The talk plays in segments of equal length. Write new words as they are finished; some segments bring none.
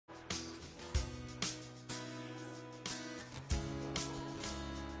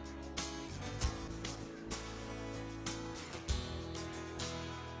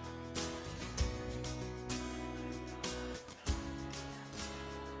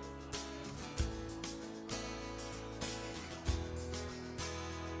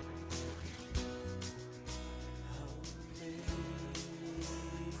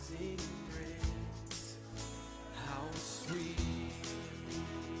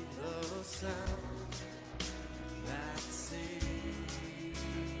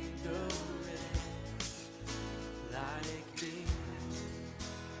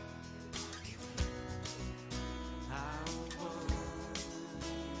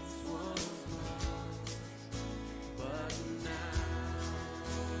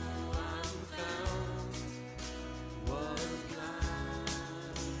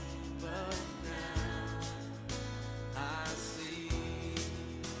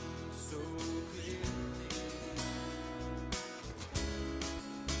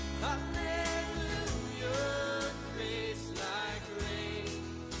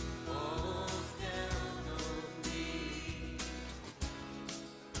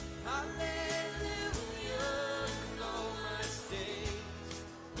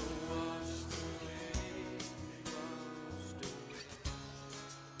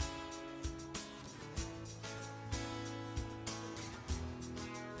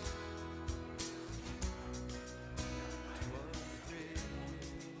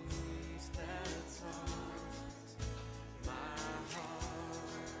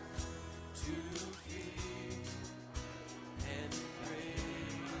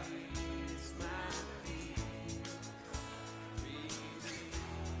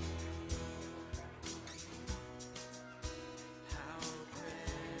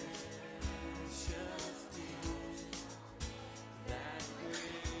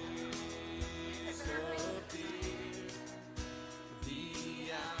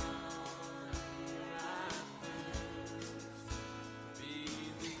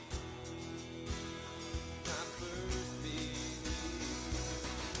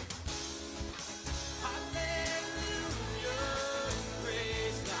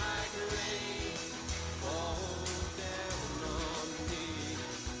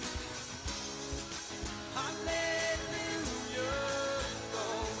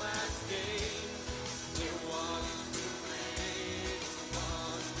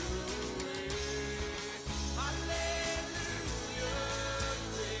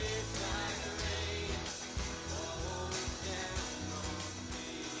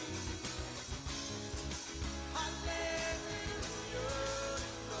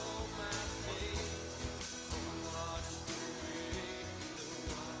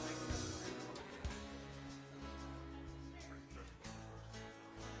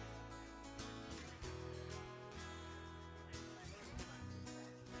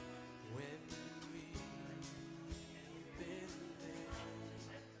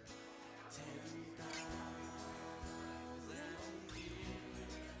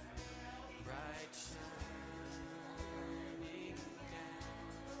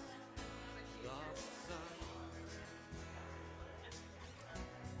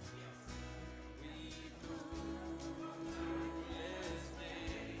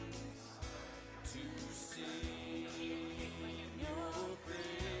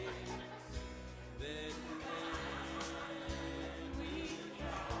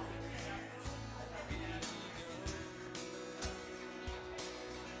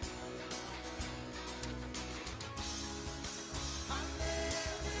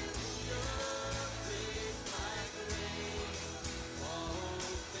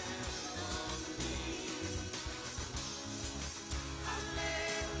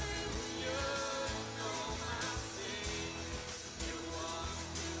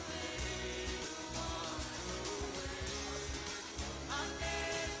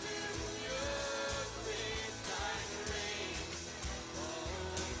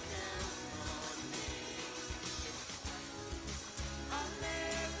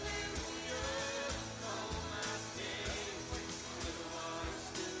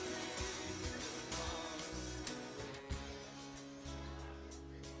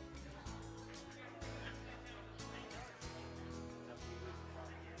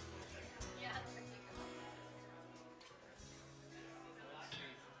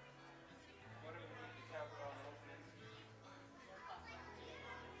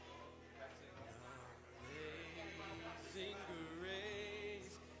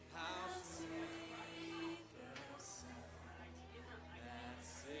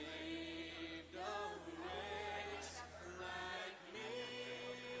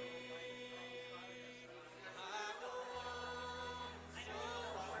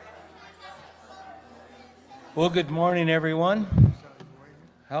Well, good morning, everyone.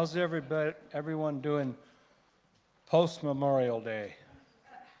 How's everyone doing post-Memorial Day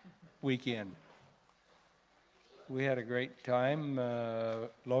weekend? We had a great time.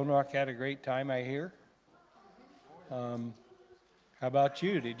 Lone Rock had a great time, I hear. How about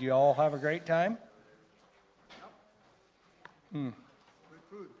you? Did you all have a great time?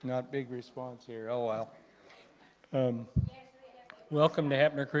 Not big response here. Oh, well. Welcome to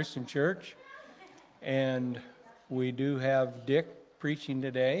Hapner Christian Church. And we do have Dick preaching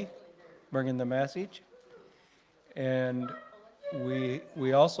today, bringing the message. And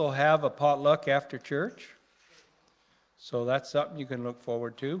we also have a potluck after church. So that's something you can look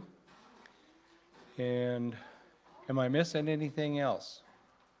forward to. And am I missing anything else?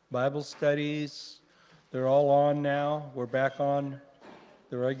 Bible studies, they're all on now. We're back on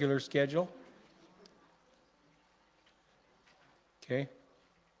the regular schedule. Okay.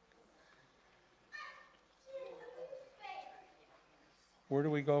 Where do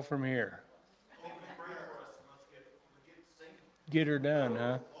we go from here? Get her done,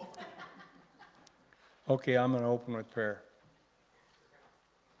 huh? Okay, I'm going to open with prayer.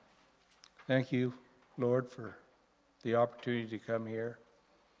 Thank you, Lord, for the opportunity to come here,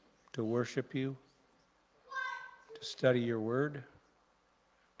 to worship you, to study your word,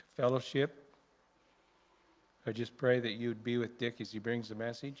 to fellowship. I just pray that you would be with Dick as he brings the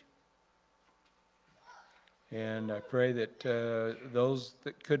message. And I pray that those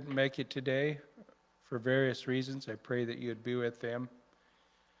that couldn't make it today for various reasons, I pray that you would be with them.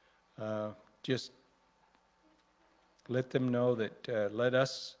 Just let them know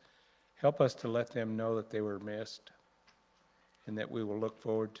that, help us to let them know that they were missed and that we will look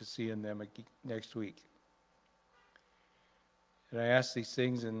forward to seeing them next week. And I ask these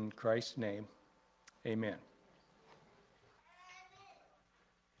things in Christ's name. Amen.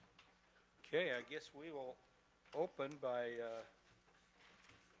 Okay, I guess we will open by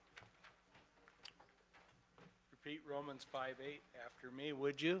repeat Romans 5:8 after me,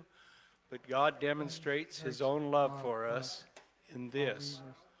 would you? But God demonstrates his own love for us in this: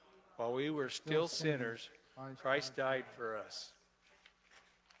 while we were still sinners, Christ died for us.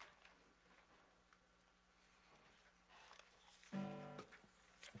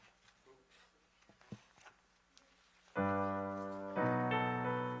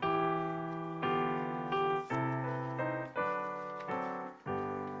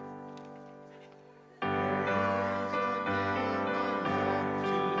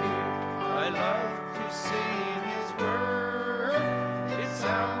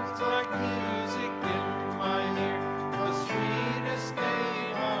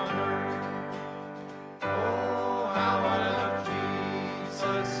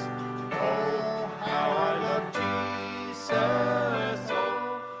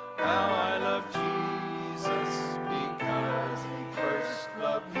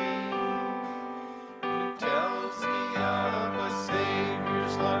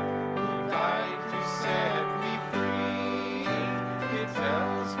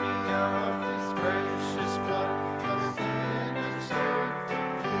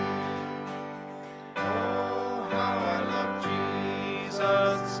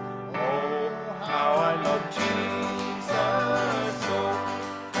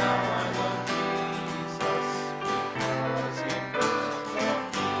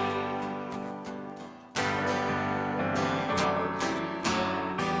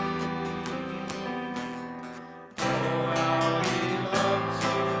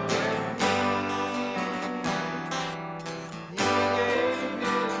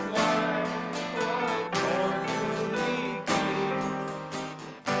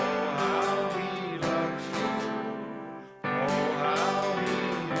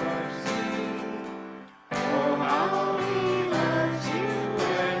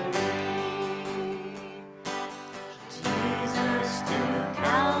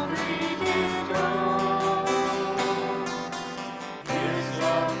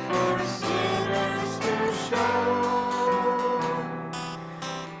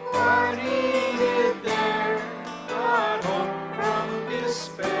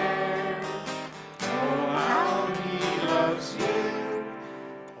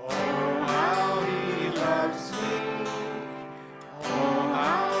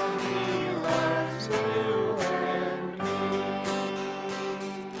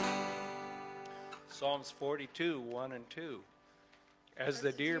 Psalms 42, 1 and 2. As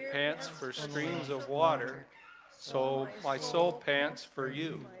the deer pants for streams of water, so my soul pants for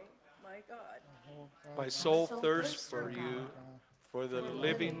you. My soul thirsts for you, for the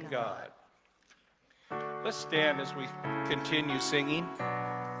living God. Let's stand as we continue singing.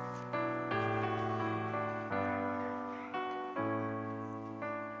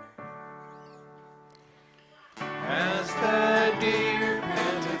 As the deer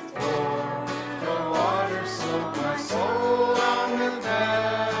panteth for the water, so my soul longeth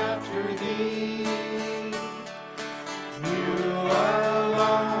after thee. You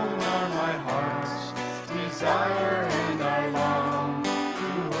alone are my heart's desire, and I long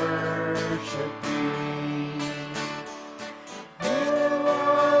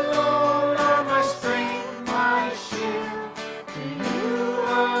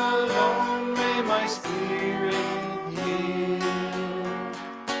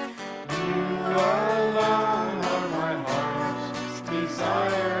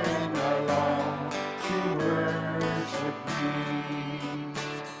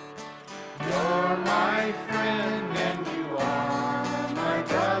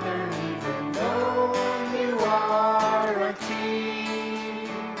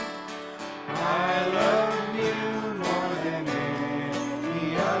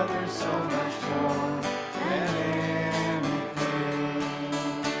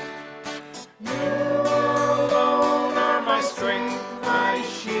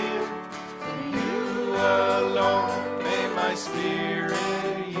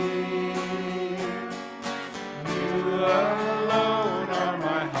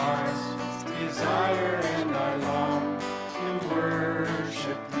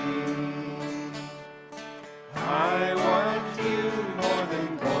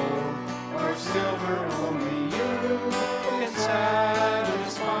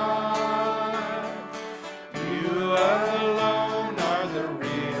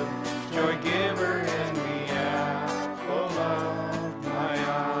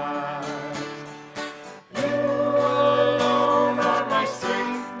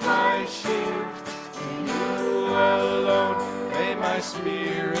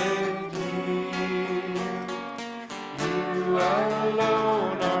spirit here. You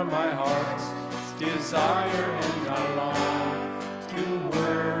alone are my heart's desire, and I long to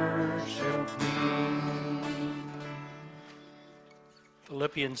worship thee.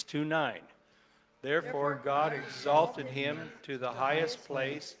 Philippians 2:9. Therefore God exalted him to the highest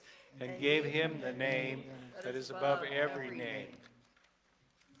place and gave him the name that is above every name.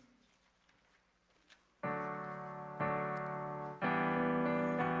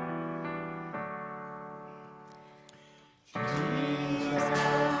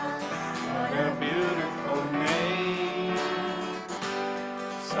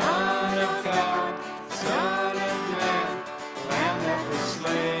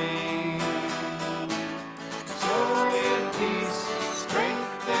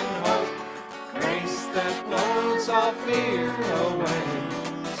 Fear away.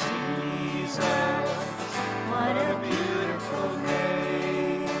 Jesus, what a beautiful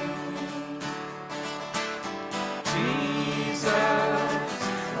name. Jesus,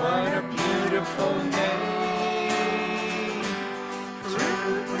 what a beautiful name.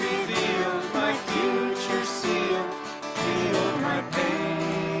 Truth revealed, my future sealed, healed my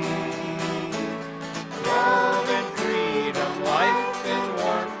pain. Love and freedom, life and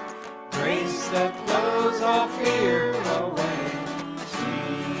warmth, grace that blows all fear away.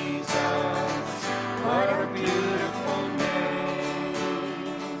 Jesus, what a beautiful name.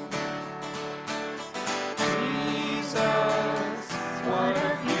 Jesus, what a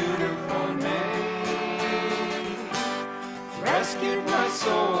beautiful name. Rescued my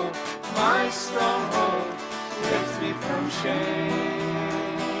soul, my stronghold, lifts me from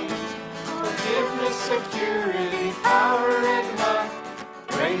shame. Forgiveness, security, power, and love,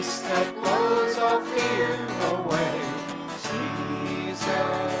 grace that blows all fear away.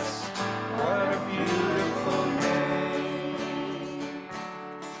 Jesus, what a beautiful name.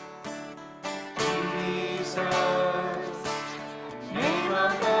 Jesus, name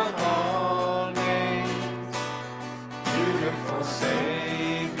above all names. Beautiful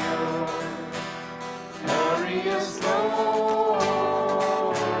Savior, glorious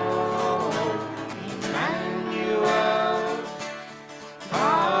Lord, Emmanuel.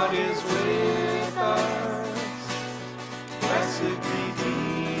 God is with us, blessed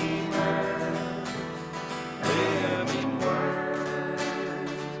Redeemer, living Word.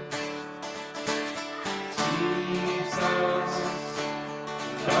 Jesus,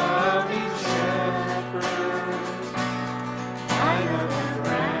 loving Shepherd, Light of the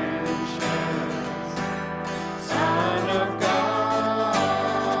branches, Son of God,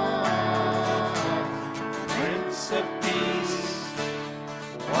 Prince of Peace,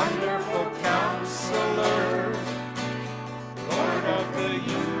 Wonderful Counselor, Lord of the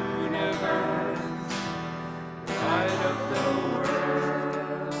universe, Light of the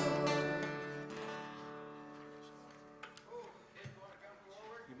world.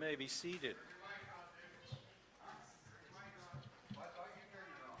 You may be seated.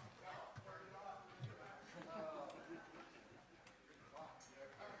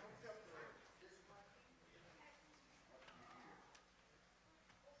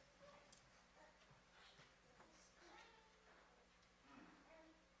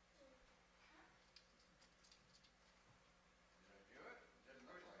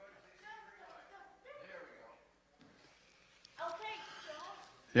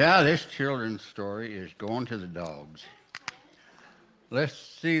 Yeah, this children's story is Going to the Dogs. Let's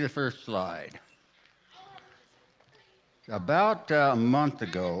see the first slide. About a month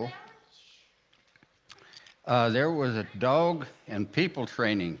ago, there was a dog and people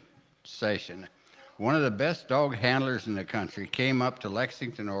training session. One of the best dog handlers in the country came up to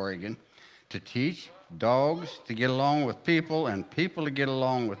Lexington, Oregon to teach dogs to get along with people and people to get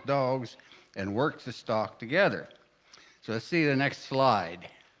along with dogs and work the stock together. So let's see the next slide.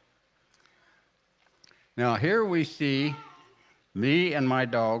 Now here we see me and my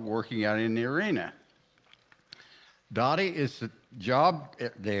dog working out in the arena. Dottie is the job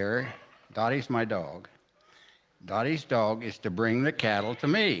there. Dottie's my dog. Dottie's dog is to bring the cattle to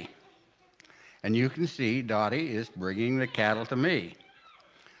me. And you can see Dottie is bringing the cattle to me.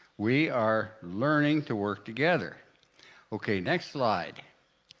 We are learning to work together. Okay, next slide.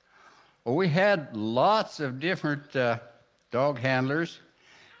 Well, we had lots of different dog handlers.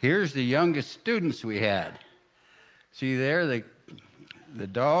 Here's the youngest students we had. See there, the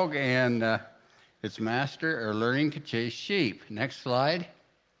dog and its master are learning to chase sheep. Next slide.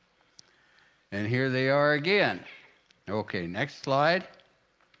 And here they are again. Okay, next slide.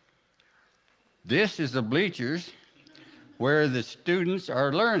 This is the bleachers where the students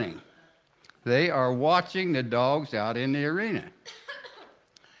are learning. They are watching the dogs out in the arena.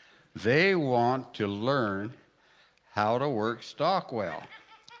 They want to learn how to work stock well.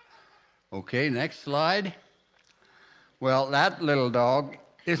 Okay, next slide. Well, that little dog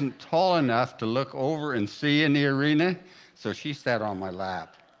isn't tall enough to look over and see in the arena, so she sat on my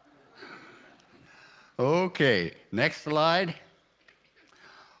lap. Okay, next slide.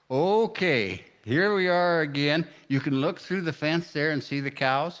 Okay, here we are again. You can look through the fence there and see the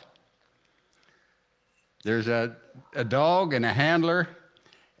cows. There's a dog and a handler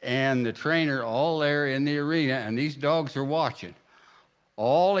and the trainer all there in the arena, and these dogs are watching.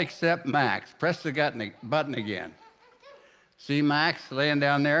 All except Max. Press the button again. See Max laying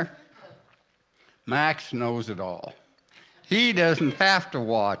down there? Max knows it all. He doesn't have to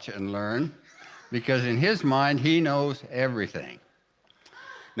watch and learn because in his mind he knows everything.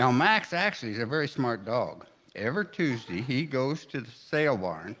 Now Max actually is a very smart dog. Every Tuesday he goes to the sale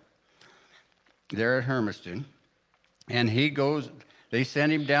barn there at Hermiston, and they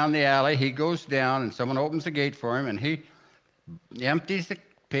send him down the alley. He goes down and someone opens the gate for him, and he empties the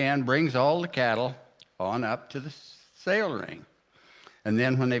pen, brings all the cattle on up to the sale ring. And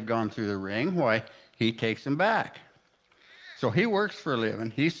then when they've gone through the ring, why, he takes them back. So he works for a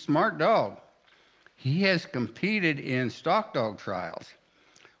living. He's a smart dog. He has competed in stock dog trials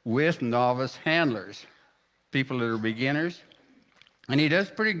with novice handlers, people that are beginners, and he does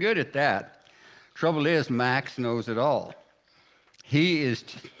pretty good at that. Trouble is, Max knows it all. He is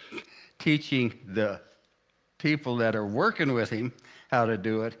teaching the people that are working with him how to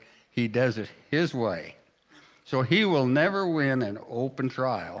do it. He does it his way. So he will never win an open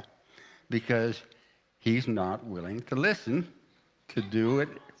trial because he's not willing to listen to do it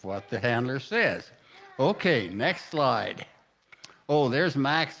what the handler says. Okay, next slide. Oh, there's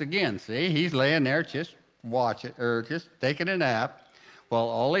Max again. See, he's laying there just watching or just taking a nap while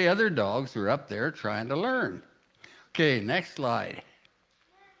all the other dogs are up there trying to learn. Okay, next slide.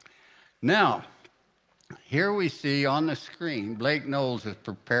 Now, here we see on the screen, Blake Knowles is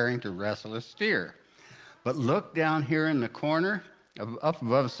preparing to wrestle a steer. But look down here in the corner, up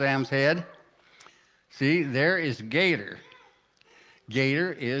above Sam's head. See, there is Gator.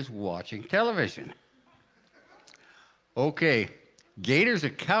 Gator is watching television. Okay, Gator's a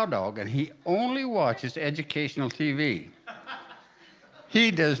cow dog, and he only watches educational TV. He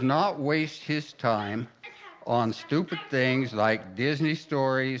does not waste his time on stupid things like Disney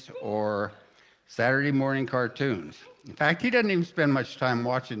stories or Saturday morning cartoons. In fact, he doesn't even spend much time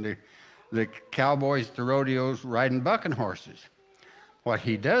watching the cowboys at the rodeos riding bucking horses. What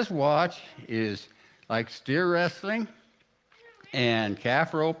he does watch is like steer wrestling and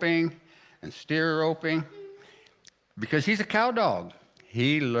calf roping and steer roping because he's a cow dog.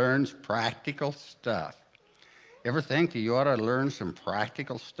 He learns practical stuff. Ever think that you ought to learn some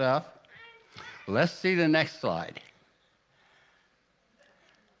practical stuff? Let's see the next slide.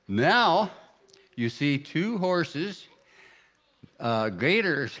 Now, you see two horses.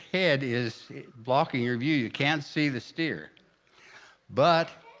 Gator's head is blocking your view. You can't see the steer. But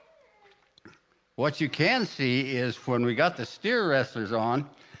what you can see is when we got the steer wrestlers on,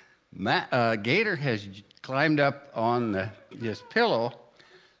 Gator has climbed up on his pillow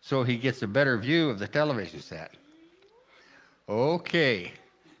so he gets a better view of the television set. Okay,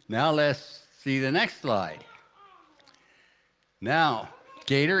 now let's see the next slide. Now,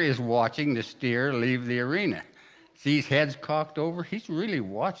 Gator is watching the steer leave the arena. See his head's cocked over? He's really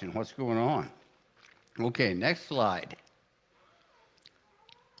watching what's going on. Okay, next slide.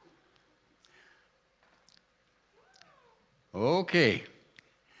 Okay,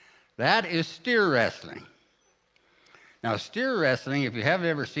 that is steer wrestling. Now, steer wrestling, if you haven't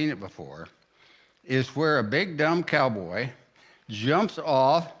ever seen it before, is where a big dumb cowboy jumps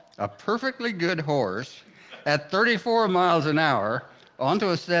off a perfectly good horse at 34 miles an hour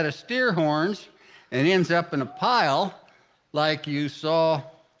onto a set of steer horns and ends up in a pile like you saw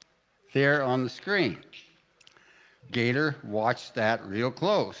there on the screen. Gator watched that real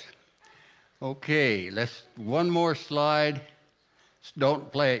close. Okay, one more slide.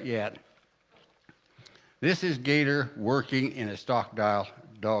 Don't play it yet. This is Gator working in a stock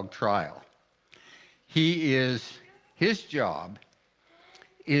dog trial. His job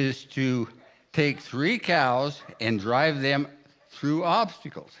is to take 3 cows and drive them through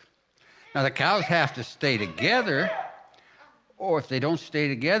obstacles. Now, the cows have to stay together, or if they don't stay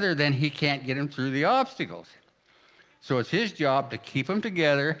together, then he can't get them through the obstacles. So it's his job to keep them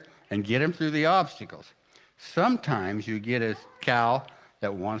together and get them through the obstacles. Sometimes you get a cow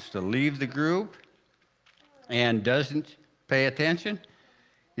that wants to leave the group and doesn't pay attention,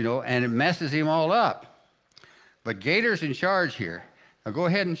 and it messes him all up. But Gator's in charge here. Now go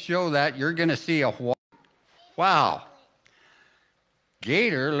ahead and show that. You're going to see wow.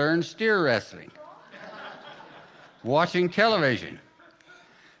 Gator learned steer wrestling, watching television.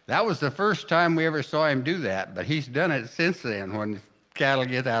 That was the first time we ever saw him do that, but he's done it since then when cattle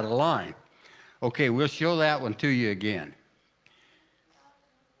get out of line. Okay, we'll show that one to you again.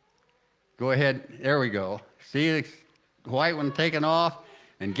 Go ahead. There we go. See the white one taking off,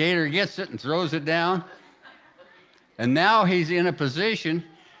 and Gator gets it and throws it down. And now he's in a position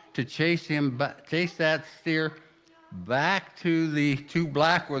to chase that steer back to the two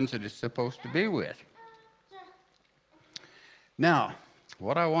black ones that it's supposed to be with. Now,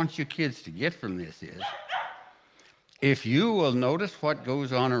 what I want you kids to get from this is, if you will notice what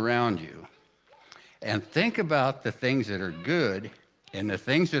goes on around you and think about the things that are good and the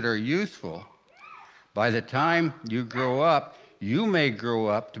things that are useful, by the time you grow up, you may grow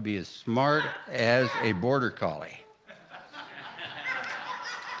up to be as smart as a border collie.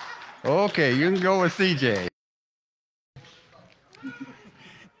 Okay, you can go with CJ.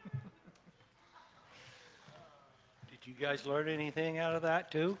 Did you guys learn anything out of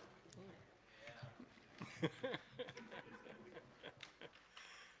that too?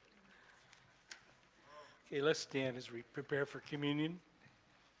 Okay, let's stand as we prepare for communion.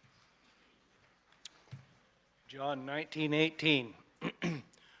 John 19:18,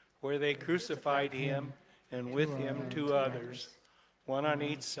 where they crucified him, and with him two others, one on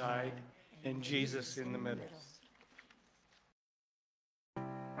each side, and Jesus in the middle.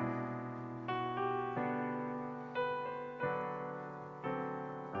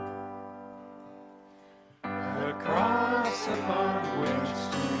 The cross upon which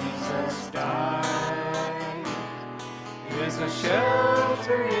Jesus died is a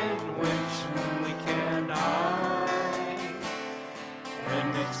shelter in which we can hide,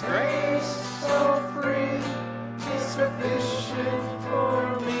 and its grace so free is sufficient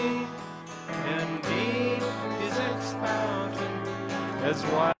for me, and deep is its fountain as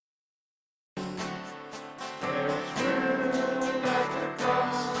wide. There's room at the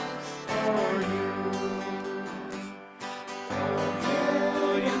cross for you. Though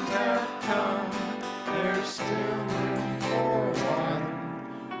millions have come, there's still room for one.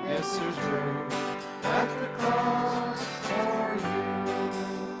 Yes, there's room at the cross for you.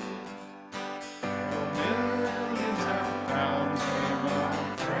 Millions have found him a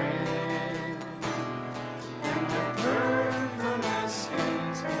friend, and have turned from their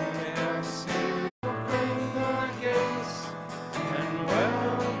sins whom they have sinned. Open the gates and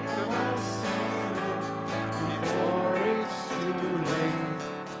welcome us in before it's too late.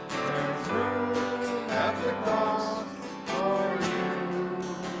 There's room at the cross for you.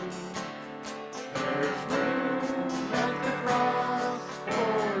 There's room at the cross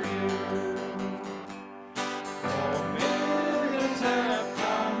for you. Though millions have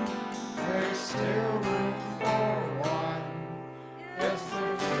come, there's still room for one. Yes,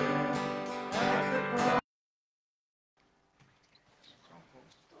 there's room at the cross.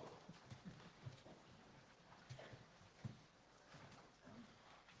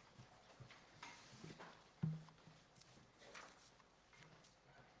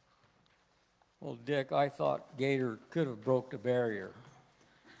 Well, Dick, I thought Gator could have broke the barrier.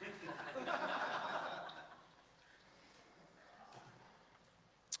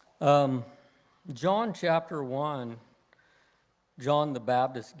 John chapter 1, John the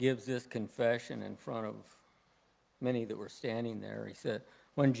Baptist gives this confession in front of many that were standing there. He said,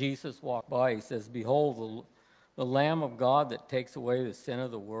 when Jesus walked by, he says, "Behold, the Lamb of God that takes away the sin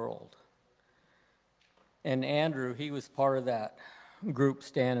of the world." And Andrew, he was part of that group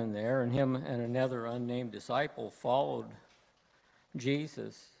standing there, and him and another unnamed disciple followed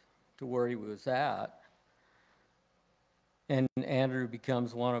Jesus to where he was at. And Andrew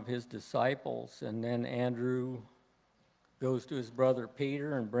becomes one of his disciples, and then Andrew goes to his brother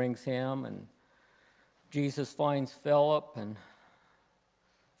Peter and brings him, and Jesus finds Philip, and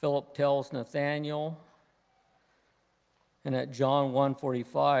Philip tells Nathanael. And at John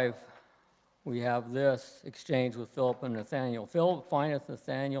 1:45, we have this exchange with Philip and Nathanael. Philip findeth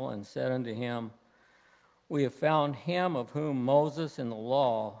Nathanael and said unto him, "We have found him of whom Moses in the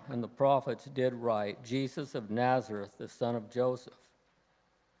law and the prophets did write, Jesus of Nazareth, the son of Joseph."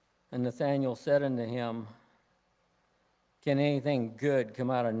 And Nathanael said unto him, "Can anything good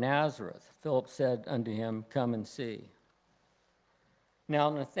come out of Nazareth?" Philip said unto him, "Come and see." Now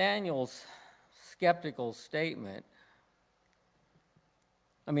Nathanael's skeptical statement,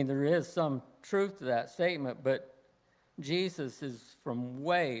 I mean, there is some truth to that statement, but Jesus is from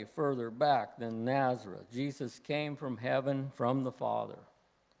way further back than Nazareth. Jesus came from heaven, from the Father.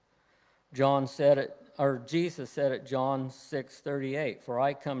 Jesus said at John 6:38, "For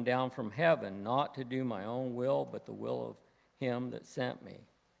I come down from heaven, not to do my own will, but the will of him that sent me.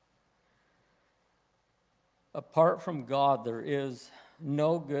 Apart from God, there is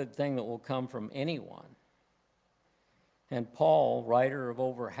no good thing that will come from anyone. And Paul, writer of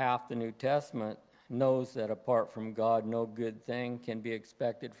over half the New Testament, knows that apart from God, no good thing can be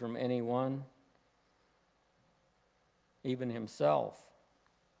expected from anyone, even himself,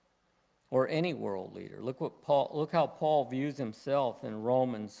 or any world leader. Look how Paul views himself in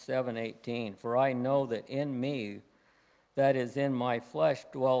Romans 7:18. For I know that in me, that is in my flesh,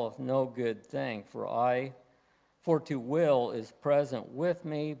 dwelleth no good thing. For to will is present with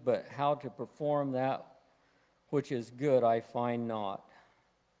me, but how to perform that which is good I find not.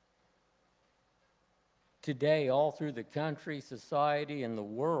 Today, all through the country, society, and the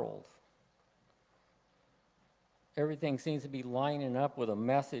world, everything seems to be lining up with a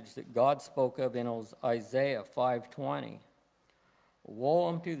message that God spoke of in Isaiah 5:20. Woe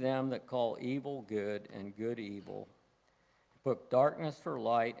unto them that call evil good and good evil, put darkness for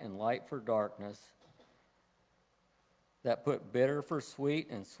light and light for darkness, that put bitter for sweet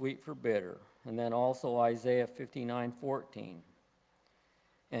and sweet for bitter. And then also Isaiah 59:14.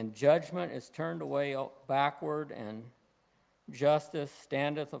 And judgment is turned away backward, and justice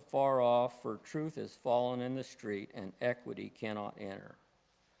standeth afar off, for truth is fallen in the street, and equity cannot enter.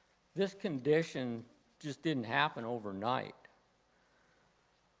 This condition just didn't happen overnight.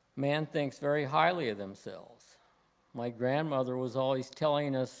 Man thinks very highly of themselves. My grandmother was always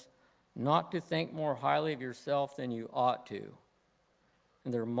telling us not to think more highly of yourself than you ought to.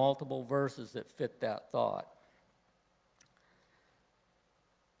 And there are multiple verses that fit that thought.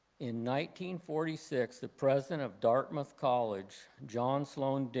 In 1946, the president of Dartmouth College, John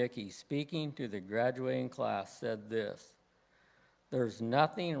Sloan Dickey, speaking to the graduating class, said this: "There's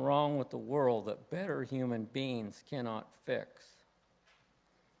nothing wrong with the world that better human beings cannot fix."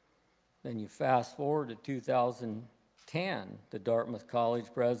 Then you fast forward to 2010, the Dartmouth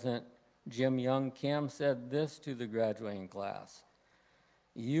College president, Jim Young Kim, said this to the graduating class: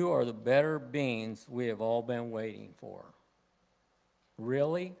 "You are the better beings we have all been waiting for."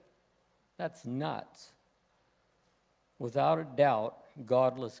 Really? That's nuts. Without a doubt,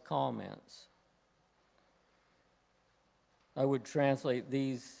 godless comments. I would translate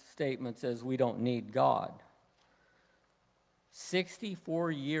these statements as we don't need God.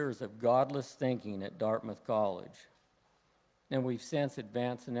 64 years of godless thinking at Dartmouth College. And we've since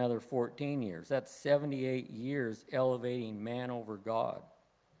advanced another 14 years. That's 78 years elevating man over God.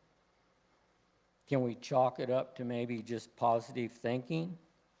 Can we chalk it up to maybe just positive thinking?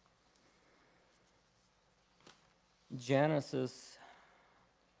 Genesis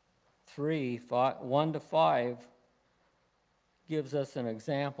 3:1-5 gives us an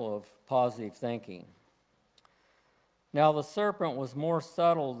example of positive thinking. Now the serpent was more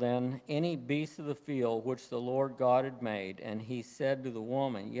subtle than any beast of the field which the Lord God had made. And he said to the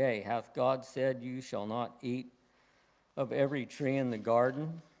woman, Yea, hath God said, You shall not eat of every tree in the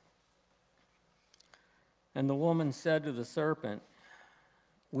garden? And the woman said to the serpent,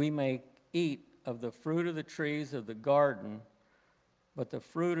 We may eat of the fruit of the trees of the garden, but the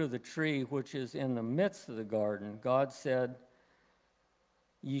fruit of the tree which is in the midst of the garden, God said,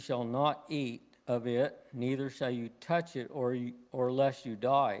 Ye shall not eat of it, neither shall you touch it, or lest you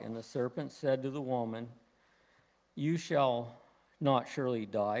die. And the serpent said to the woman, You shall not surely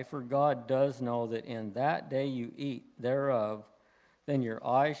die, for God does know that in that day you eat thereof, then your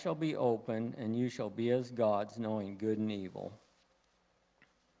eyes shall be opened, and you shall be as gods, knowing good and evil.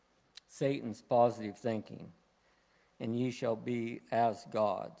 Satan's positive thinking, and ye shall be as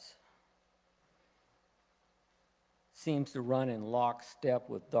gods, seems to run in lockstep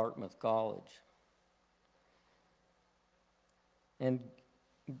with Dartmouth College. And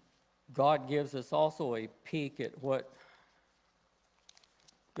God gives us also a peek at what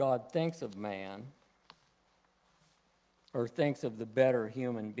God thinks of man, or thinks of the better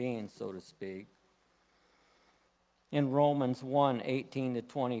human being, so to speak. In Romans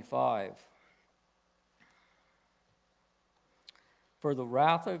 1:18-25. For the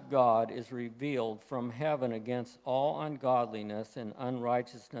wrath of God is revealed from heaven against all ungodliness and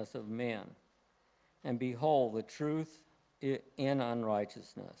unrighteousness of men. And behold, the truth in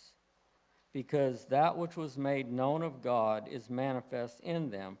unrighteousness. Because that which was made known of God is manifest in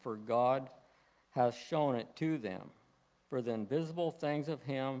them, for God has shown it to them. For the invisible things of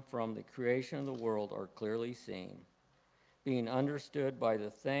him from the creation of the world are clearly seen, being understood by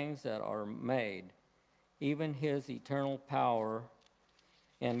the things that are made, even his eternal power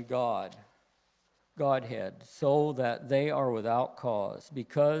and Godhead, so that they are without cause,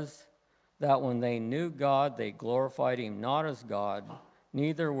 because that when they knew God, they glorified him not as God,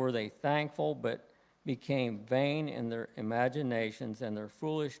 neither were they thankful, but became vain in their imaginations, and their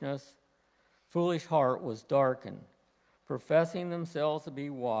foolish heart was darkened. Professing themselves to be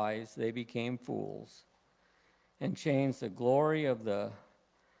wise, they became fools, and changed the glory of the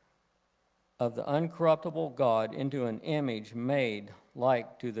uncorruptible God into an image made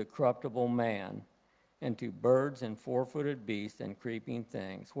like to the corruptible man, and to birds and four-footed beasts and creeping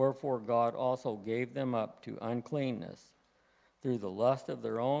things. Wherefore God also gave them up to uncleanness through the lust of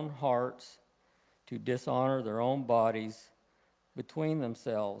their own hearts, to dishonor their own bodies between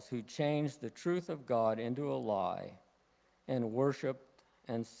themselves, who changed the truth of God into a lie, and worshiped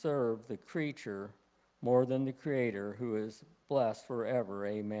and served the creature more than the Creator, who is blessed forever.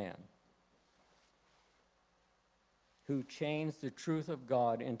 Amen. Who changed the truth of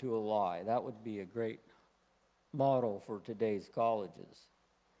God into a lie. That would be a great motto for today's colleges.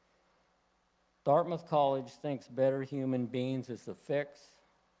 Dartmouth College thinks better human beings is the fix,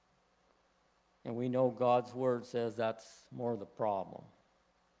 and we know God's word says that's more the problem.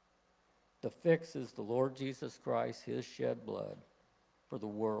 The fix is the Lord Jesus Christ, his shed blood for the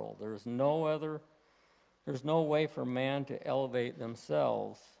world. There's no way for man to elevate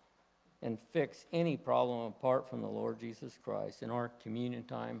themselves and fix any problem apart from the Lord Jesus Christ. And our communion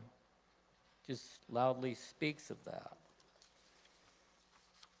time just loudly speaks of that.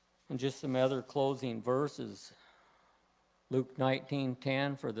 And just some other closing verses. Luke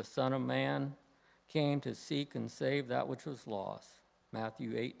 19:10, for the Son of Man came to seek and save that which was lost.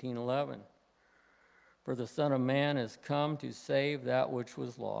 Matthew 18:11, for the Son of Man has come to save that which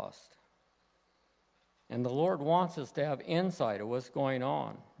was lost. And the Lord wants us to have insight of what's going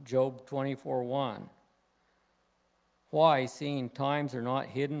on. Job 24:1, why, seeing times are not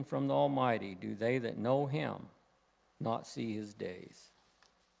hidden from the Almighty, do they that know him not see his days?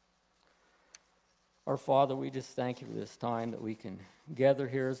 Our Father, we just thank you for this time that we can gather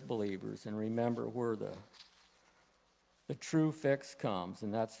here as believers and remember where the true fix comes,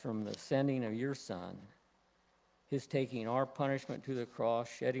 and that's from the sending of your Son, his taking our punishment to the cross,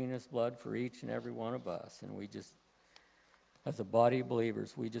 shedding his blood for each and every one of us. And we just, as a body of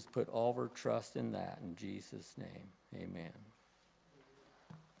believers, we just put all of our trust in that. In Jesus' name, amen.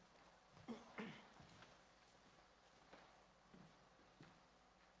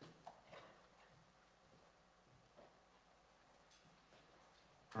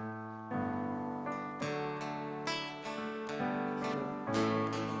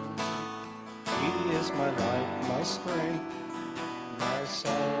 He is my light, my strength, my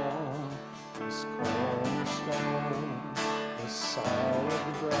song, this cornerstone, the solid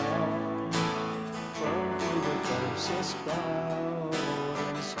ground, firm through the fiercest cloud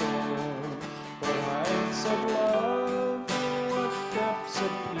and storm. What heights of love, what depths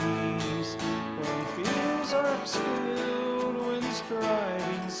of peace, when fears are stilled, when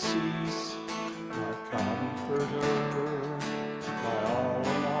striving cease, my comforter, my all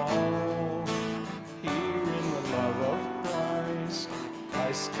in all. Here in the love of Christ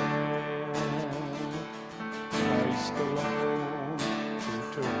I stand. Christ alone, who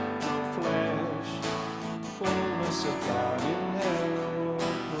took the flesh, fullness of God in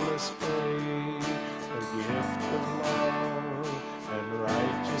helpless faith, the gift of love and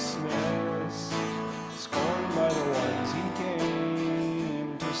righteousness, scorned by the ones he came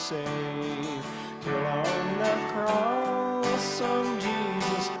to save, till on that cross on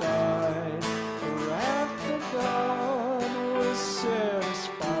Jesus died, the wrath of God was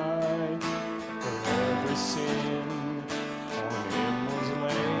satisfied, for every sin on him was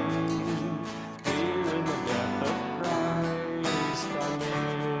laid. Here in the death of Christ I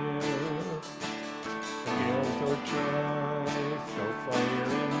live. No guilt or strife, no fire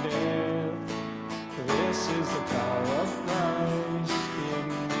in death. This is the power of Christ in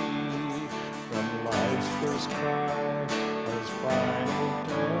me. From life's first cry, his final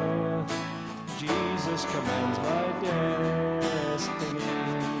death, Jesus commands my destiny.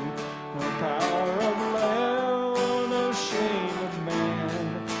 No power of hell, no shame of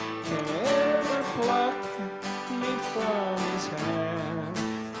man can ever pluck me from his hand,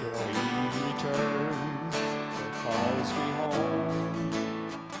 till he returns and calls me home.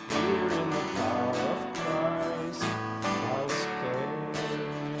 Here in the power of Christ I'll stand.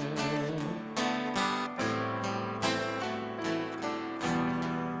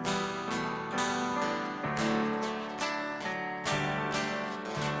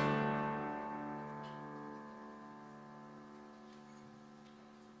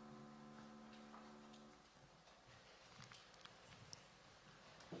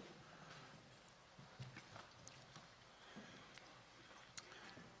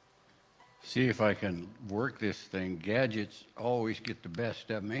 See if I can work this thing. Gadgets always get the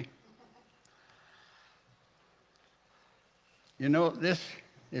best of me. You know, this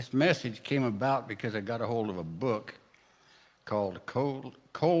message came about because I got a hold of a book called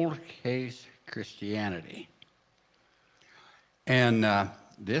Cold Case Christianity. And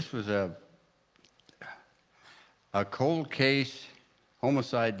this was a cold case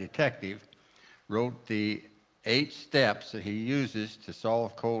homicide detective wrote the 8 steps that he uses to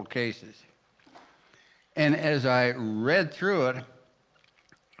solve cold cases. And as I read through it,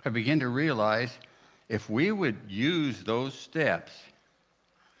 I began to realize if we would use those steps,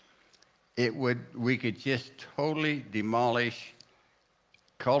 we could just totally demolish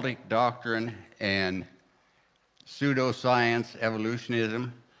cultic doctrine and pseudoscience,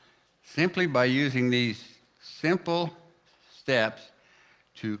 evolutionism, simply by using these simple steps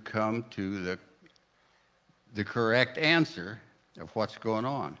to come to the correct answer of what's going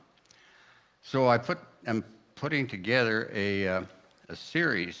on. So I'm putting together a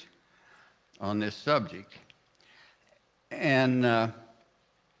series on this subject. And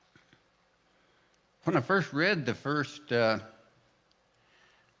when I first read the first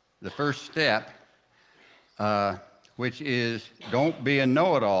step, which is don't be a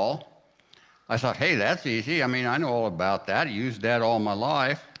know-it-all, I thought, hey, that's easy. I mean, I know all about that. I used that all my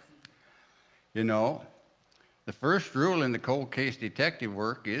life. You know, the first rule in the cold case detective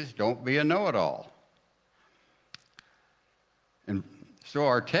work is don't be a know-it-all. And so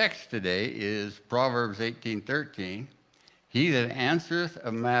our text today is Proverbs 18:13. He that answereth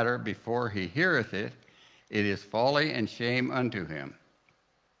a matter before he heareth it, it is folly and shame unto him.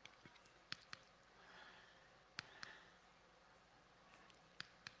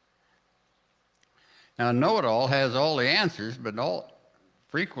 Now, know-it-all has all the answers, but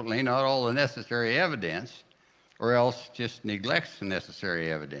frequently not all the necessary evidence, or else just neglects the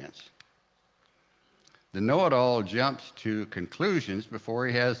necessary evidence. The know-it-all jumps to conclusions before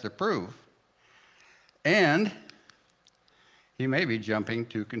he has the proof, and he may be jumping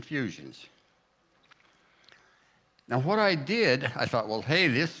to confusions. Now, what I did, I thought, well, hey,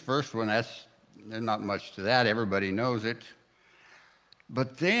 this first one, there's not much to that. Everybody knows it.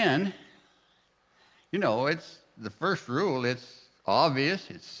 But then, you know, it's the first rule. It's obvious.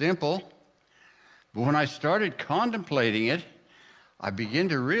 It's simple. But when I started contemplating it, I began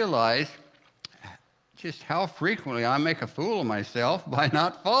to realize just how frequently I make a fool of myself by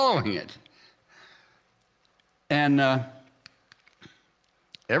not following it. And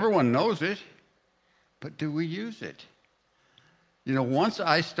everyone knows it, but do we use it? You know, once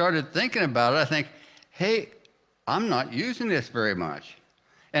I started thinking about it, I think, hey, I'm not using this very much.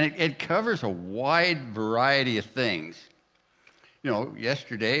 And it covers a wide variety of things. You know,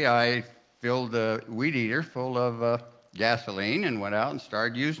 yesterday I filled a weed eater full of gasoline and went out and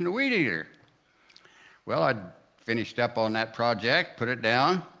started using the weed eater. Well, I finished up on that project, put it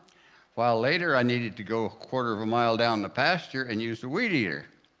down. A while later, I needed to go a quarter of a mile down the pasture and use the weed eater.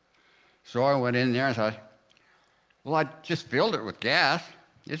 So I went in there and thought, well, I just filled it with gas.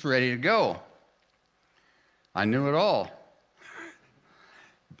 It's ready to go. I knew it all.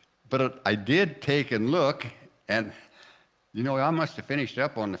 But I did take and look, and, you know, I must have finished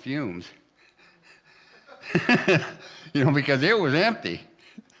up on the fumes. You know, because it was empty.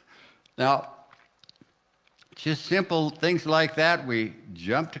 Now, just simple things like that, we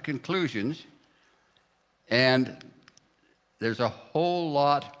jump to conclusions, and there's a whole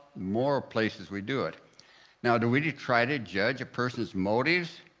lot more places we do it. Now, do we try to judge a person's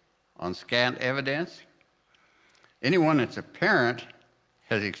motives on scant evidence? Anyone that's a parent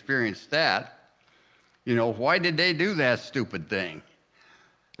has experienced that. You know, why did they do that stupid thing?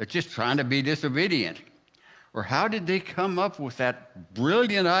 They're just trying to be disobedient. Or how did they come up with that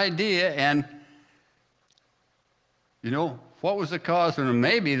brilliant idea, and, you know, what was the cause? And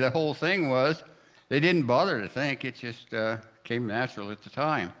maybe the whole thing was they didn't bother to think. It just came natural at the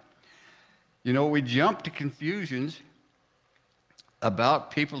time. You know, we jump to confusions about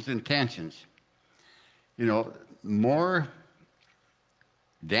people's intentions. You know, more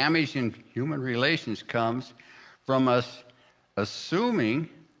damage in human relations comes from us assuming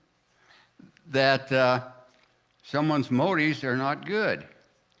that someone's motives are not good.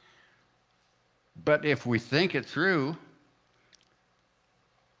 But if we think it through,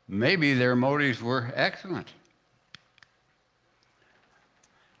 maybe their motives were excellent.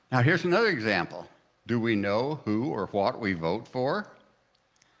 Now, here's another example. Do we know who or what we vote for?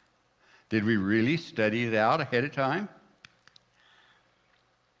 Did we really study it out ahead of time?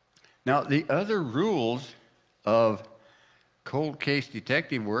 Now, the other rules of cold case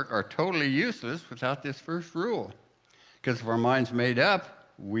detective work are totally useless without this first rule. Because if our mind's made up,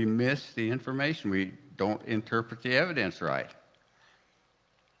 we miss the information. We don't interpret the evidence right.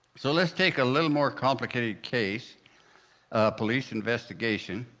 So let's take a little more complicated case police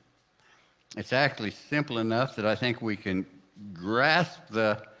investigation. It's actually simple enough that I think we can grasp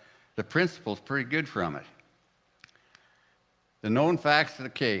the principles pretty good from it. The known facts of the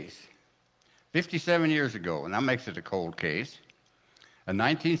case. 57 years ago, and that makes it a cold case, in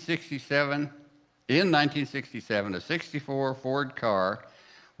 1967, a 64 Ford car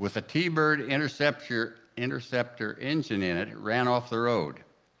with a T-Bird Interceptor engine in it ran off the road.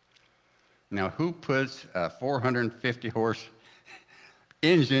 Now, who puts a 450 horse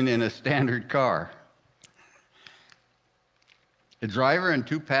engine in a standard car? The driver and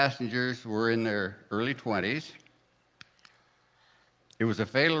two passengers were in their early 20s. It was a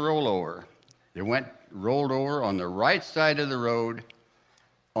fatal rollover. They rolled over on the right side of the road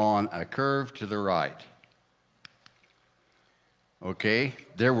on a curve to the right. Okay,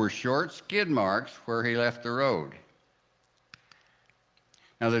 there were short skid marks where he left the road.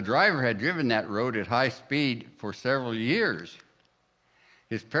 Now, the driver had driven that road at high speed for several years.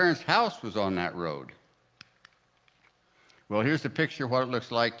 His parents' house was on that road. Well, here's a picture of what it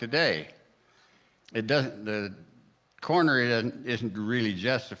looks like today. The corner isn't really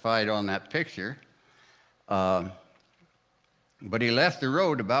justified on that picture, but he left the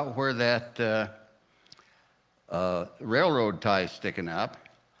road about where that railroad tie is sticking up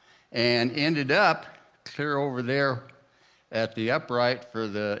and ended up clear over there at the upright for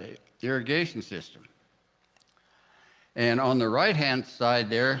the irrigation system. And on the right-hand side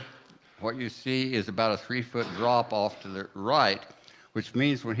there, what you see is about a 3-foot drop off to the right, which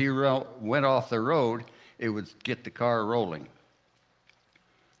means when he went off the road, it would get the car rolling.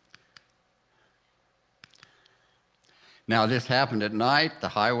 Now, this happened at night. The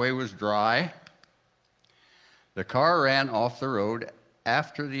highway was dry. The car ran off the road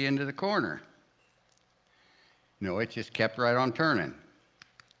after the end of the corner. No, it just kept right on turning.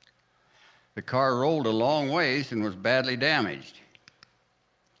 The car rolled a long ways and was badly damaged.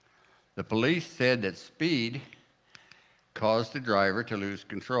 The police said that speed caused the driver to lose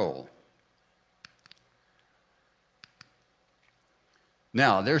control.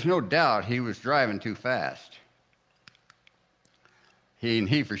 Now, there's no doubt he was driving too fast.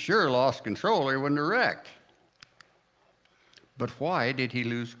 He for sure lost control or he wouldn't have wrecked. But why did he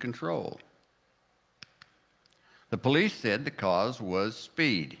lose control? The police said the cause was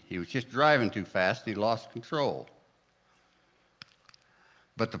speed. He was just driving too fast and he lost control.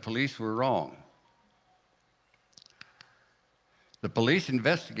 But the police were wrong. The police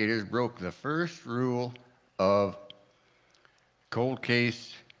investigators broke the first rule of cold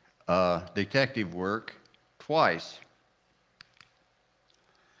case detective work twice.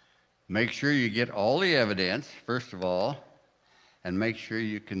 Make sure you get all the evidence, first of all, and make sure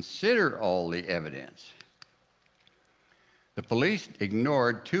you consider all the evidence. The police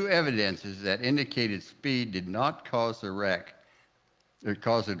ignored two evidences that indicated speed did not cause the wreck or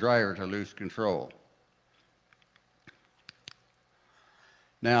cause the driver to lose control.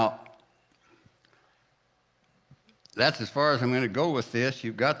 Now, that's as far as I'm going to go with this.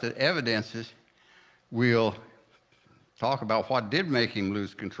 You've got the evidences. We'll talk about what did make him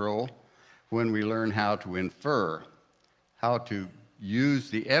lose control when we learn how to infer, how to use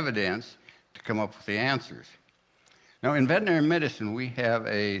the evidence to come up with the answers. Now, in veterinary medicine, we have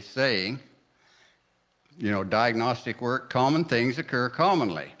a saying, diagnostic work, common things occur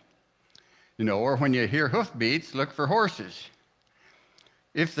commonly. Or when you hear hoofbeats, look for horses.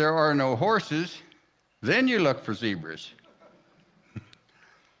 If there are no horses, then you look for zebras.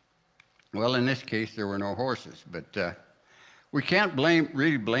 Well, in this case, there were no horses, but we can't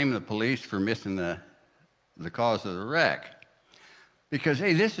really blame the police for missing the cause of the wreck. Because,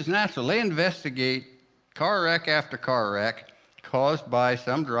 hey, this is natural. They investigate car wreck after car wreck caused by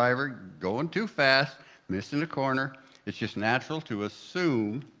some driver going too fast, missing a corner. It's just natural to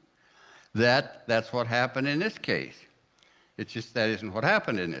assume that that's what happened in this case. It's just that isn't what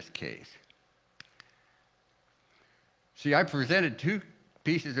happened in this case. See, I presented two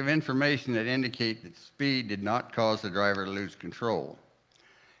pieces of information that indicate that speed did not cause the driver to lose control.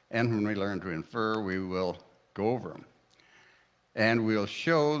 And when we learn to infer, we will go over them. And we'll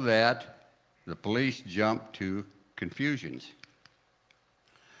show that the police jumped to confusions.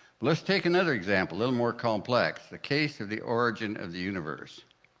 Let's take another example, a little more complex, the case of the origin of the universe.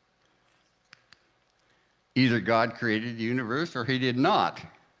 Either God created the universe or he did not.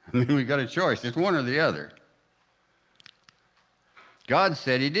 I mean, we got a choice. It's one or the other. God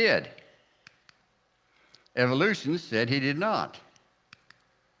said he did. Evolution said he did not.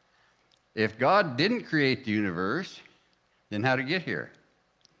 If God didn't create the universe, then how to get here?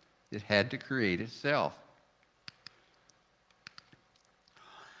 It had to create itself.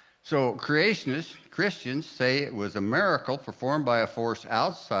 So creationists, Christians, say it was a miracle performed by a force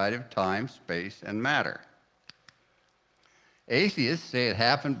outside of time, space, and matter. Atheists say it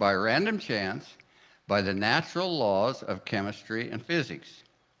happened by random chance, by the natural laws of chemistry and physics.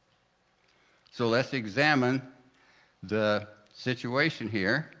 So let's examine the situation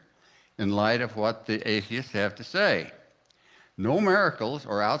here in light of what the atheists have to say. No miracles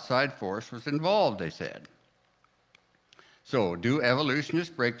or outside force was involved, they said. So, do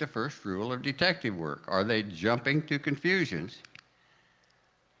evolutionists break the first rule of detective work? Are they jumping to conclusions?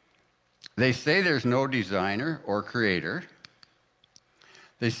 They say there's no designer or creator.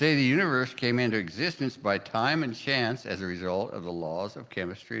 They say the universe came into existence by time and chance as a result of the laws of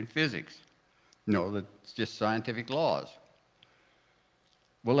chemistry and physics. No, that's just scientific laws.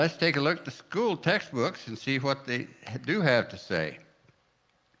 Well, let's take a look at the school textbooks and see what they do have to say.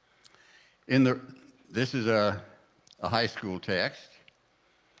 This is a high school text.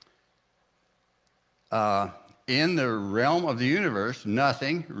 In the realm of the universe,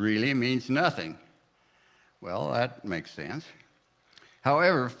 nothing really means nothing. Well, that makes sense.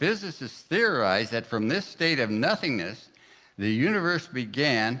 However, physicists theorize that from this state of nothingness, the universe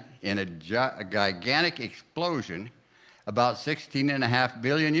began in a gigantic explosion about 16.5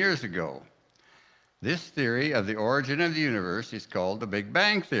 billion years ago. This theory of the origin of the universe is called the Big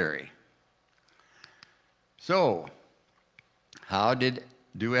Bang Theory. So, how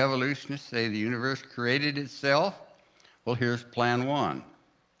do evolutionists say the universe created itself? Well, here's plan one.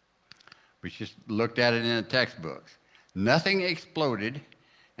 We just looked at it in the textbooks. Nothing exploded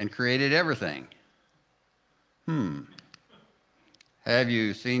and created everything. Have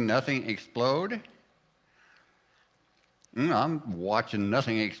you seen nothing explode? I'm watching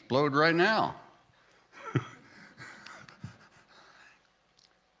nothing explode right now.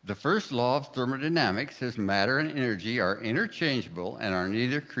 The first law of thermodynamics says matter and energy are interchangeable and are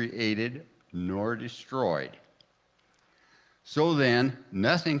neither created nor destroyed. So then,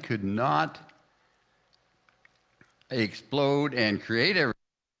 nothing could not explode and create everything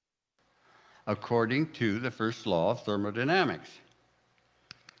according to the first law of thermodynamics.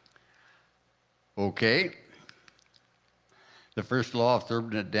 Okay. The first law of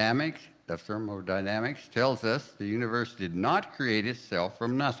thermodynamics tells us the universe did not create itself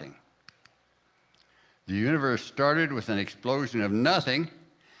from nothing. The universe started with an explosion of nothing,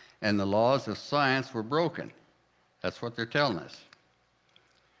 and the laws of science were broken. That's what they're telling us.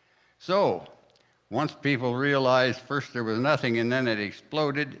 So, once people realized first there was nothing and then it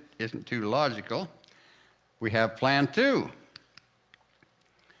exploded, isn't too logical, we have plan two.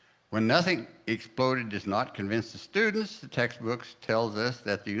 When nothing exploded does not convince the students, the textbooks tells us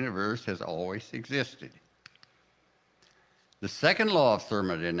that the universe has always existed. The second law of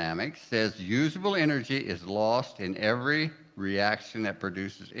thermodynamics says usable energy is lost in every reaction that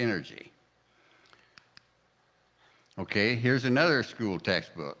produces energy. Okay, here's another school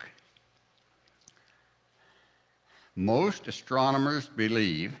textbook. Most astronomers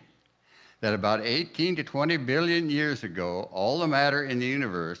believe that about 18 to 20 billion years ago, all the matter in the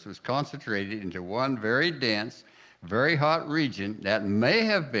universe was concentrated into one very dense, very hot region that may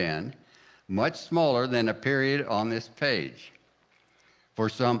have been much smaller than a period on this page. For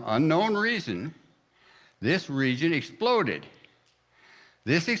some unknown reason, this region exploded.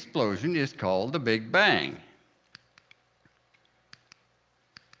 This explosion is called the Big Bang.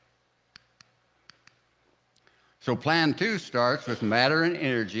 So plan two starts with matter and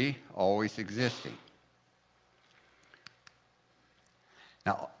energy always existing.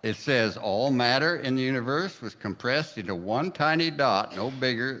 Now, it says all matter in the universe was compressed into one tiny dot, no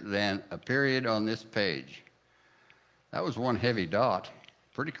bigger than a period on this page. That was one heavy dot,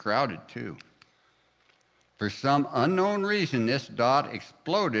 pretty crowded too. For some unknown reason, this dot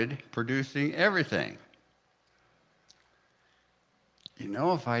exploded, producing everything. You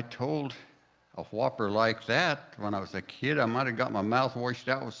know, if I told a whopper like that when I was a kid, I might have got my mouth washed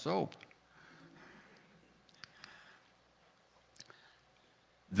out with soap.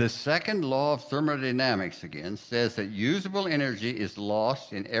 The second law of thermodynamics, again, says that usable energy is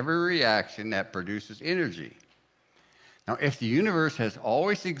lost in every reaction that produces energy. Now, if the universe has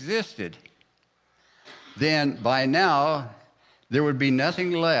always existed, then by now there would be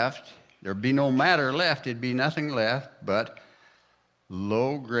nothing left. There'd be no matter left. It'd be nothing left but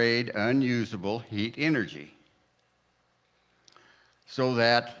low-grade, unusable heat energy. So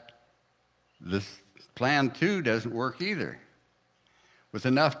that this plan two doesn't work either. With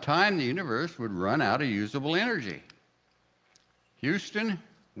enough time, the universe would run out of usable energy. Houston,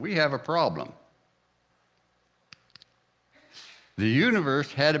 we have a problem. The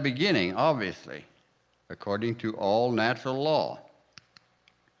universe had a beginning, obviously, according to all natural law.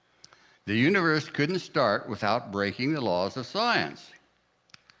 The universe couldn't start without breaking the laws of science.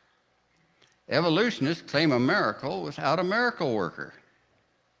 Evolutionists claim a miracle without a miracle worker.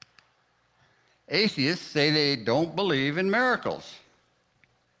 Atheists say they don't believe in miracles.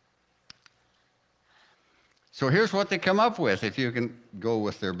 So here's what they come up with, if you can go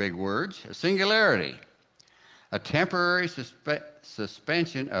with their big words. A singularity, a temporary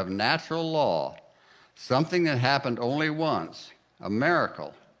suspension of natural law, something that happened only once, a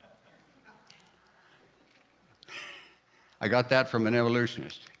miracle. I got that from an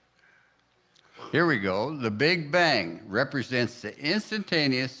evolutionist. Here we go. The Big Bang represents the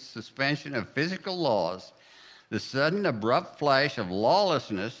instantaneous suspension of physical laws, the sudden abrupt flash of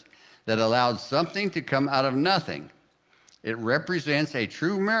lawlessness that allowed something to come out of nothing. It represents a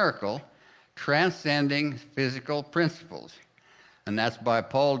true miracle transcending physical principles. And that's by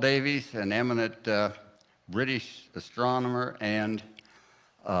Paul Davies, an eminent British astronomer and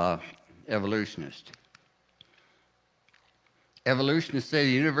evolutionist. Evolutionists say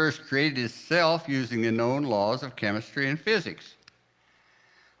the universe created itself using the known laws of chemistry and physics.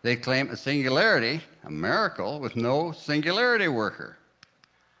 They claim a singularity, a miracle, with no singularity worker.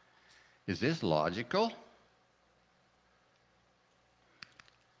 Is this logical?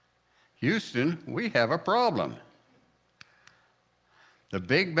 Houston, we have a problem. The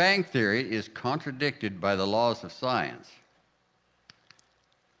Big Bang Theory is contradicted by the laws of science.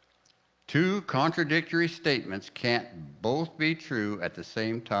 Two contradictory statements can't both be true at the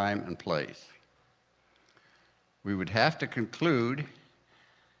same time and place. We would have to conclude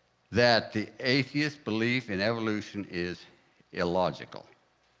that the atheist belief in evolution is illogical.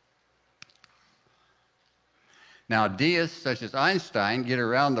 Now, deists such as Einstein get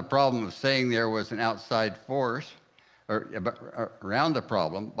around the problem of saying there was an outside force, or around the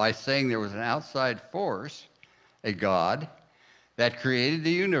problem by saying there was an outside force, a God, that created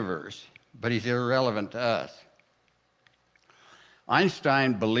the universe, but he's irrelevant to us.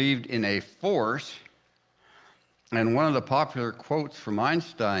 Einstein believed in a force, and one of the popular quotes from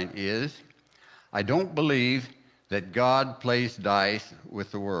Einstein is, "I don't believe that God plays dice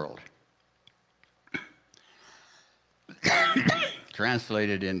with the world."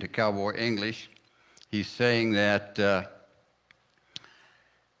 Translated into cowboy English, he's saying that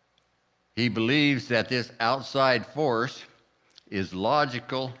he believes that this outside force is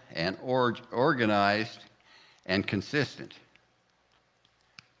logical and organized and consistent.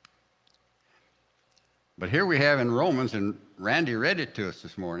 But here we have in Romans, and Randy read it to us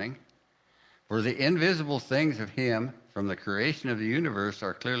this morning, "For the invisible things of him from the creation of the universe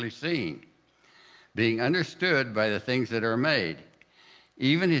are clearly seen, being understood by the things that are made,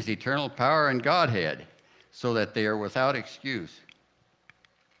 even his eternal power and Godhead, so that they are without excuse."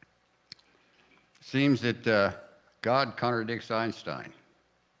 Seems that God contradicts Einstein.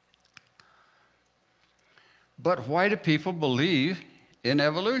 But why do people believe in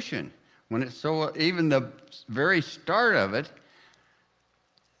evolution when it's so, even the very start of it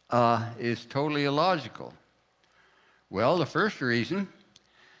is totally illogical? Well, the first reason,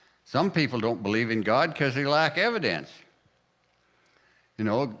 some people don't believe in God because they lack evidence. You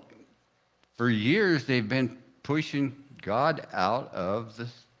know, for years they've been pushing God out of the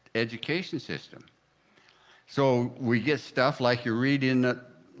education system. So we get stuff like you read in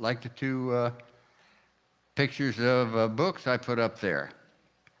the two pictures of books I put up there.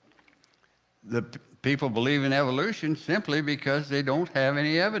 The people believe in evolution simply because they don't have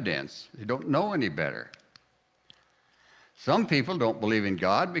any evidence. They don't know any better. Some people don't believe in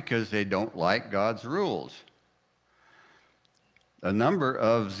God because they don't like God's rules. A number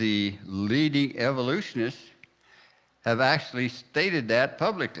of the leading evolutionists have actually stated that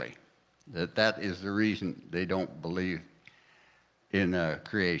publicly, that is the reason they don't believe in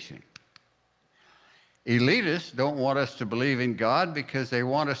creation. Elitists don't want us to believe in God because they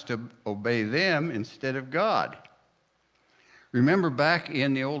want us to obey them instead of God. Remember back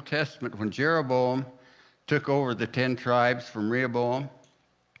in the Old Testament when Jeroboam took over the 10 tribes from Rehoboam,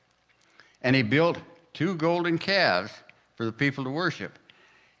 and he built 2 golden calves for the people to worship.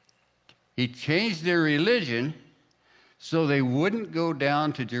 He changed their religion so they wouldn't go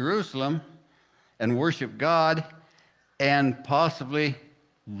down to Jerusalem and worship God and possibly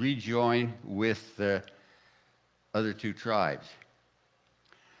rejoin with the other 2 tribes.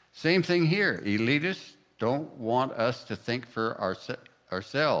 Same thing here. Elitists don't want us to think for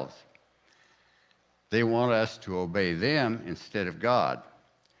ourselves. They want us to obey them instead of God.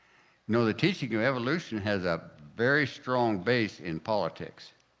 You know, the teaching of evolution has a very strong base in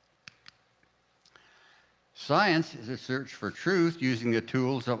politics. Science is a search for truth using the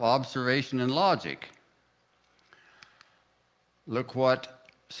tools of observation and logic. Look what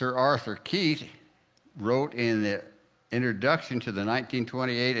Sir Arthur Keith wrote in the introduction to the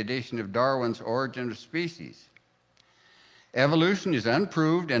 1928 edition of Darwin's Origin of Species. Evolution is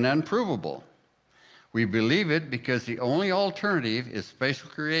unproved and unprovable. We believe it because the only alternative is spatial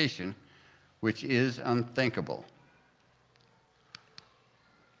creation, which is unthinkable.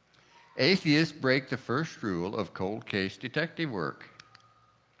 Atheists break the first rule of cold case detective work.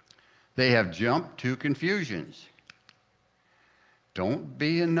 They have jumped to conclusions. Don't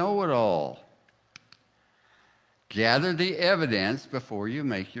be a know-it-all. Gather the evidence before you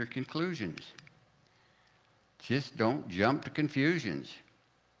make your conclusions. Just don't jump to conclusions.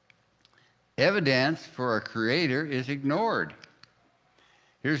 Evidence for a creator is ignored.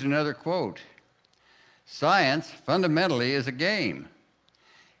 Here's another quote. Science fundamentally is a game.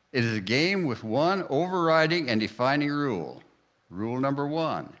 It is a game with one overriding and defining rule. Rule number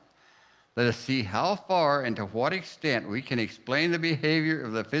one. Let us see how far and to what extent we can explain the behavior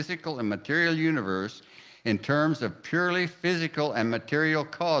of the physical and material universe in terms of purely physical and material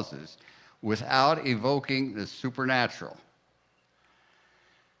causes without evoking the supernatural.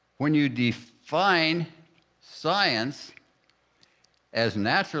 When you define science as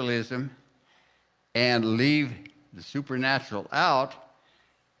naturalism and leave the supernatural out,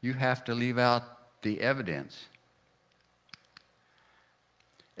 you have to leave out the evidence.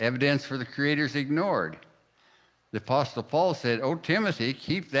 Evidence for the Creator is ignored. The Apostle Paul said, O Timothy,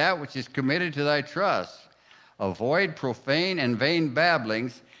 keep that which is committed to thy trust. Avoid profane and vain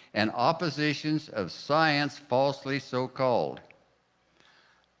babblings and oppositions of science falsely so called.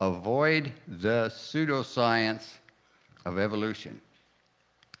 Avoid the pseudoscience of evolution.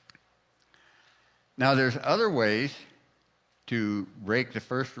 Now, there's other ways to break the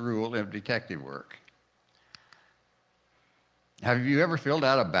first rule of detective work. Have you ever filled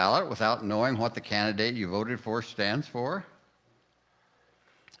out a ballot without knowing what the candidate you voted for stands for?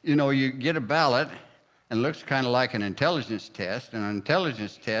 You know, you get a ballot and it looks kind of like an intelligence test. And an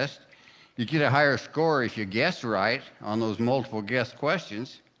intelligence test, you get a higher score if you guess right on those multiple guess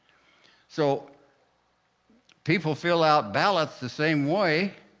questions. So people fill out ballots the same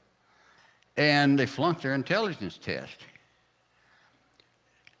way and they flunk their intelligence test.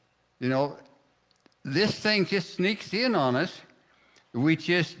 You know, this thing just sneaks in on us. We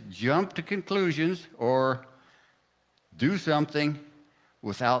just jump to conclusions or do something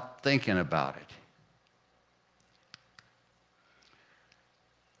without thinking about it.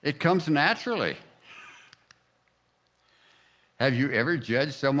 It comes naturally. Have you ever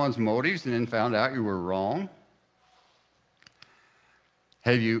judged someone's motives and then found out you were wrong?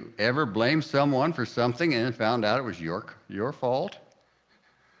 Have you ever blamed someone for something and then found out it was your fault?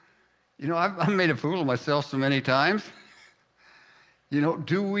 You know, I've made a fool of myself so many times. You know,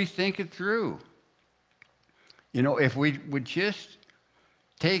 do we think it through? You know, if we would just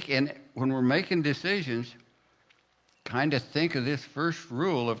take, and when we're making decisions, kind of think of this first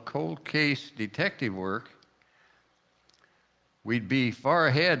rule of cold case detective work, we'd be far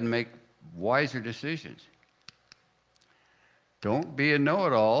ahead and make wiser decisions. Don't be a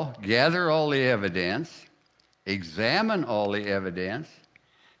know-it-all. Gather all the evidence. Examine all the evidence.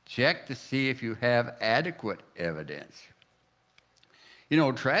 Check to see if you have adequate evidence. You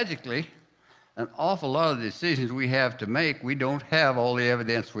know, tragically, an awful lot of the decisions we have to make, we don't have all the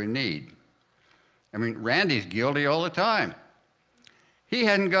evidence we need. I mean, Randy's guilty all the time. He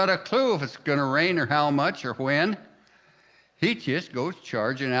hadn't got a clue if it's going to rain or how much or when. He just goes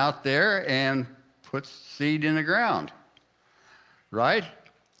charging out there and puts seed in the ground, right?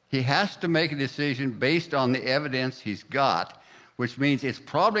 He has to make a decision based on the evidence he's got, which means it's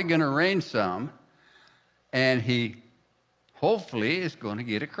probably going to rain some, and he hopefully is going to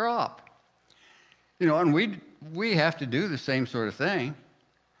get a crop. You know, and we have to do the same sort of thing,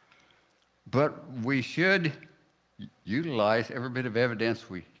 but we should utilize every bit of evidence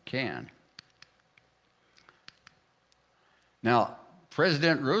we can. Now,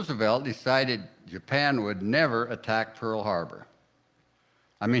 President Roosevelt decided Japan would never attack Pearl Harbor.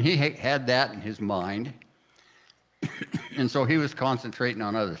 I mean, he had that in his mind, and so he was concentrating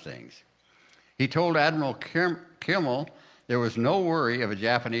on other things. He told Admiral Kimmel there was no worry of a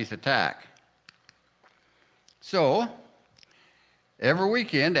Japanese attack. So, every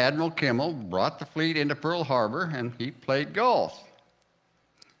weekend, Admiral Kimmel brought the fleet into Pearl Harbor and he played golf.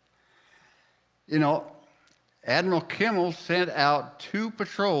 You know, Admiral Kimmel sent out 2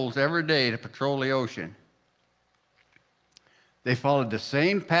 patrols every day to patrol the ocean. They followed the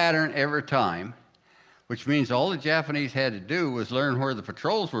same pattern every time, which means all the Japanese had to do was learn where the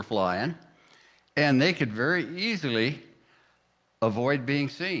patrols were flying, and they could very easily avoid being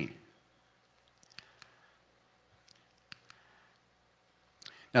seen.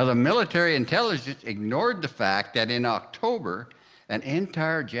 Now, the military intelligence ignored the fact that in October, an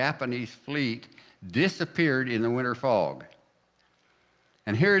entire Japanese fleet disappeared in the winter fog.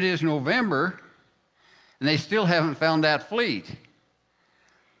 And here it is November, and they still haven't found that fleet.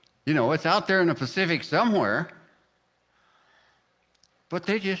 You know, it's out there in the Pacific somewhere, but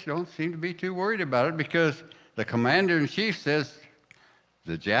they just don't seem to be too worried about it because the commander-in-chief says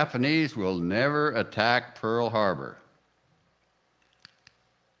the Japanese will never attack Pearl Harbor.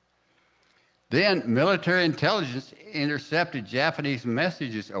 Then military intelligence intercepted Japanese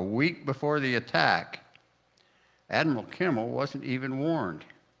messages a week before the attack. Admiral Kimmel wasn't even warned.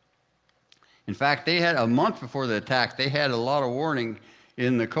 In fact, they had a month before the attack, they had a lot of warning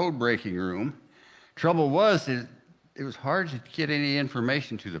in the code breaking room. Trouble was, it was hard to get any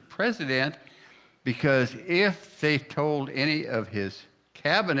information to the president because if they told any of his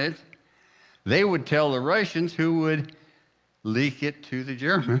cabinet, they would tell the Russians, who would leak it to the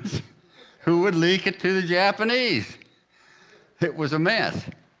Germans, who would leak it to the Japanese. It was a mess.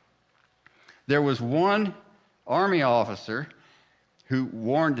 There was one Army officer who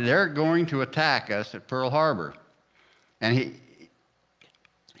warned they're going to attack us at Pearl Harbor. And he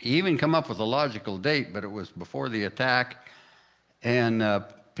even come up with a logical date, but it was before the attack, and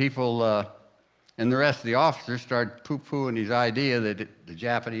people and the rest of the officers started poo-pooing his idea that the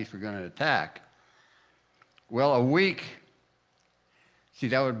Japanese were going to attack. Well, a week, see,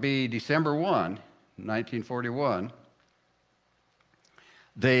 that would be December 1, 1941,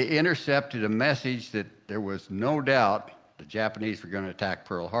 they intercepted a message that there was no doubt the Japanese were going to attack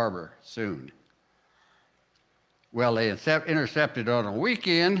Pearl Harbor soon. Well, they intercepted on a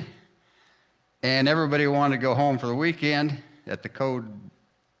weekend, and everybody wanted to go home for the weekend at the code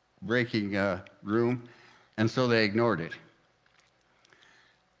breaking room, and so they ignored it.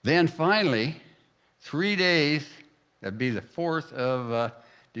 Then finally, 3 days, that'd be the 4th of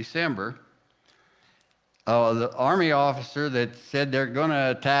December, the Army officer that said they're going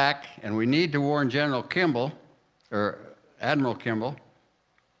to attack and we need to warn General Kimball, or Admiral Kimball,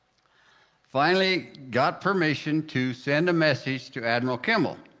 finally got permission to send a message to Admiral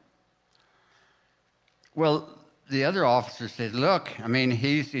Kimball. Well, the other officer said, look, I mean,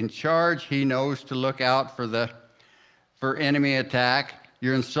 he's in charge. He knows to look out for enemy attack.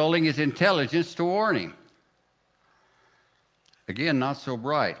 You're insulting his intelligence to warn him. Again, not so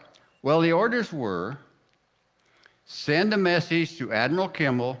bright. Well, the orders were, send a message to Admiral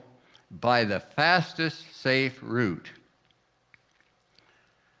Kimball by the fastest safe route.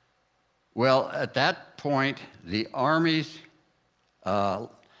 Well, at that point, the Army's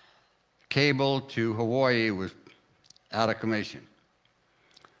cable to Hawaii was out of commission.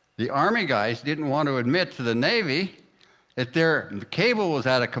 The Army guys didn't want to admit to the Navy that their cable was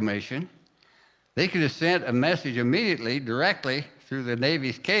out of commission. They could have sent a message immediately, directly through the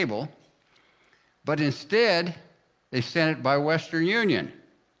Navy's cable, but instead, they sent it by Western Union,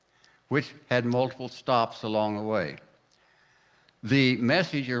 which had multiple stops along the way. The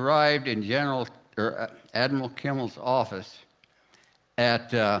message arrived in Admiral Kimball's office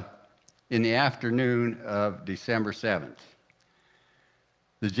in the afternoon of December 7th.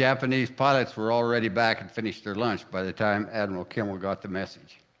 The Japanese pilots were already back and finished their lunch by the time Admiral Kimball got the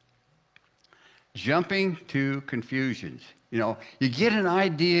message. Jumping to confusions. You know, you get an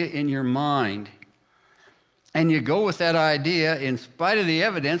idea in your mind, and you go with that idea in spite of the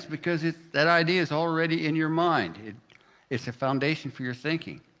evidence because that idea is already in your mind. It's a foundation for your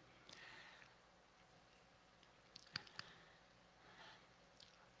thinking.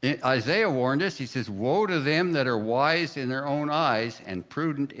 Isaiah warned us, he says, woe to them that are wise in their own eyes and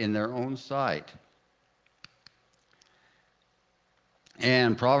prudent in their own sight.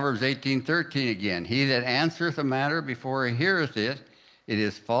 And Proverbs 18:13 again, he that answereth a matter before he heareth it, it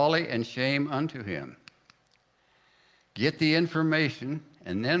is folly and shame unto him. Get the information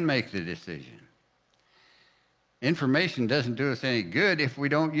and then make the decision. Information doesn't do us any good if we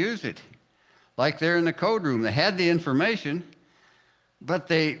don't use it. Like there in the code room, they had the information, but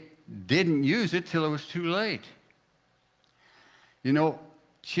they didn't use it till it was too late. You know,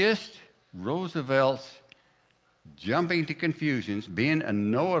 just Roosevelt's jumping to confusions, being a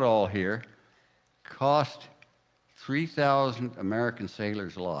know-it-all here, cost 3,000 American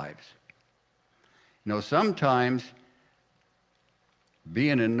sailors' lives. You know, sometimes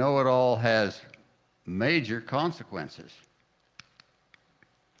being a know-it-all has major consequences.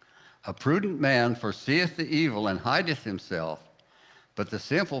 A prudent man foreseeth the evil and hideth himself, but the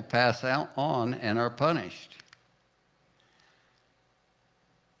simple pass on and are punished.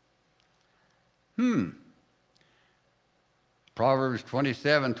 Proverbs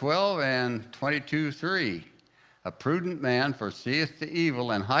 27:12 and 22:3. A prudent man foreseeth the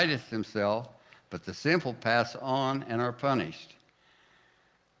evil and hideth himself, but the simple pass on and are punished.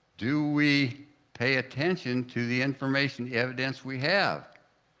 Do we pay attention to the information, the evidence we have?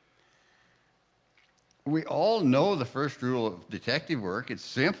 We all know the first rule of detective work. It's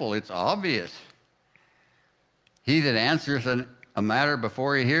simple, it's obvious. He that answereth a matter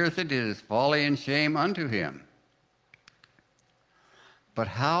before he heareth it, it is folly and shame unto him. But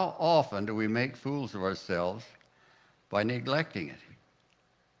how often do we make fools of ourselves by neglecting it?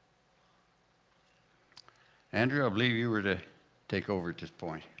 Andrew, I believe you were to take over at this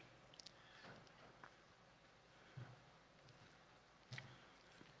point.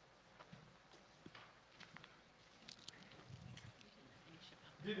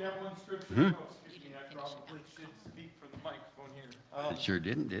 Did have one scripture. Oh, excuse me, I probably should speak from the microphone here. I sure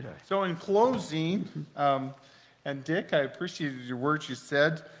didn't, did I? So in closing, and Dick, I appreciated your words you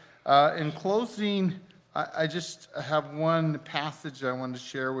said. In closing, I just have one passage I wanted to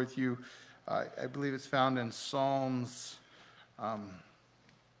share with you. I believe it's found in Psalms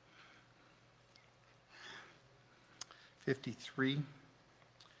 53.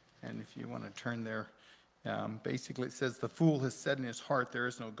 And if you want to turn there, basically it says, the fool has said in his heart, there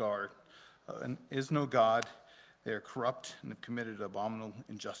is no God. They are corrupt and have committed abominable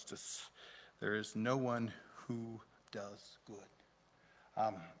injustice. There is no one who does good.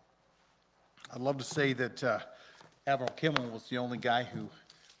 I'd love to say that Admiral Kimmel was the only guy who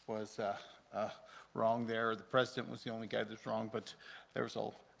was wrong there, or the president was the only guy that's wrong, but there was a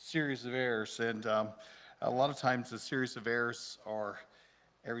series of errors, and a lot of times the series of errors are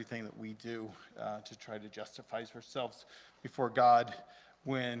everything that we do to try to justify ourselves before God,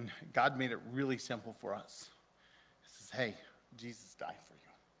 when God made it really simple for us. He says, hey, Jesus died for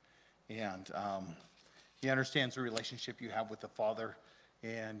you. And he understands the relationship you have with the Father,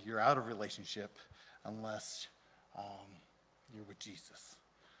 and you're out of relationship unless you're with Jesus.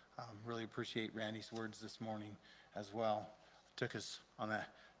 Really appreciate Randy's words this morning as well. Took us on that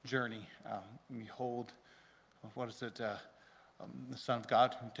journey. Behold, what is it? The Son of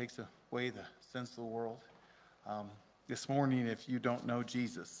God who takes away the sins of the world. This morning, if you don't know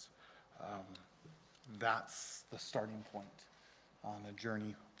Jesus, that's the starting point on a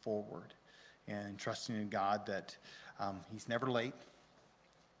journey forward. And trusting in God that he's never late.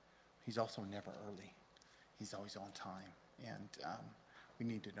 He's also never early. He's always on time. And we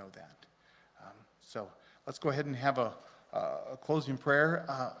need to know that. So let's go ahead and have a closing prayer.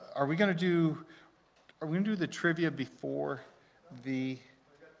 Are we going to do the trivia before the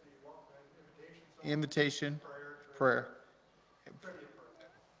invitation, prayer,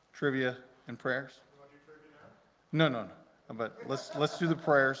 trivia and prayers? No. But let's do the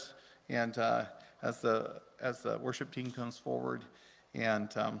prayers, and as the worship team comes forward, and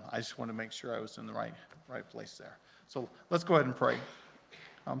I just want to make sure I was in the right place there. So let's go ahead and pray.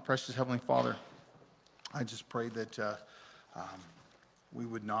 Precious Heavenly Father, I just pray that we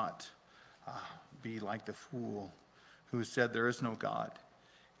would not be like the fool who said there is no God,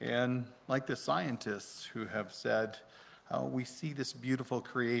 and like the scientists who have said, we see this beautiful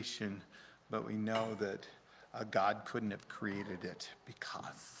creation, but we know that God couldn't have created it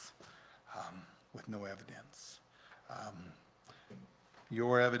because with no evidence.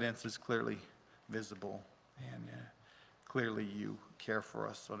 Your evidence is clearly visible, and clearly you care for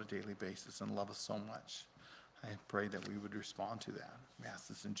us on a daily basis and love us so much. I pray that we would respond to that. We ask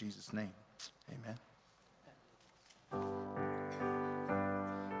this in Jesus' name. Amen.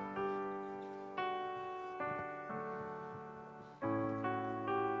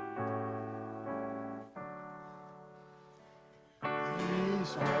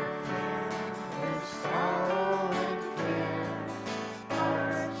 Burdens are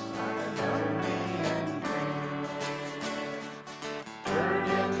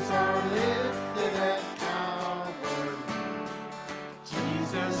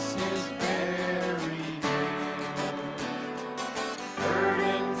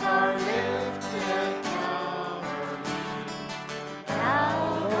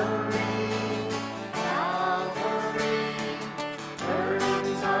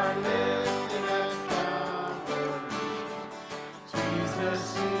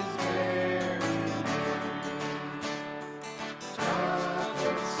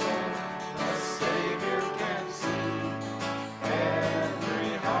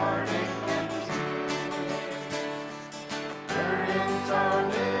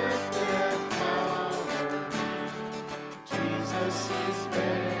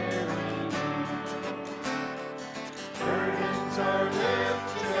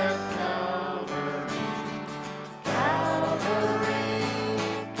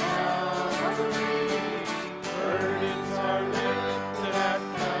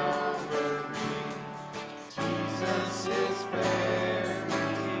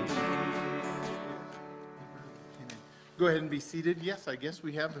go ahead and be seated. Yes, I guess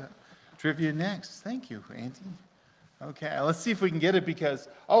we have trivia next. Thank you, Auntie. Okay, let's see if we can get it because,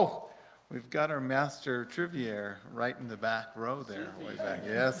 we've got our master trivia right in the back row there, way back.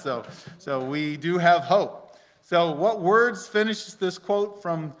 Yeah, so we do have hope. So what words finishes this quote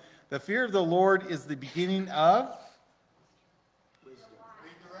from "The fear of the Lord is the beginning of"?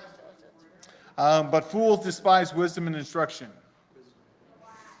 But fools despise wisdom and instruction.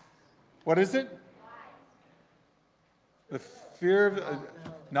 What is it? The fear of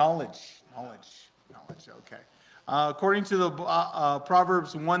knowledge. Knowledge, okay. According to the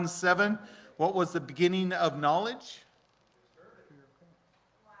Proverbs 1:7, what was the beginning of knowledge?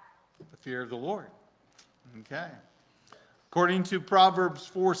 The fear of the Lord. Okay. According to Proverbs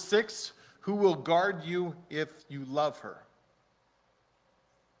 4:6, who will guard you if you love her?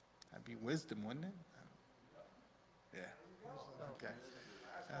 That'd be wisdom, wouldn't it? Yeah.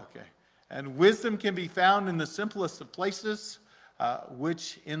 Okay. And wisdom can be found in the simplest of places.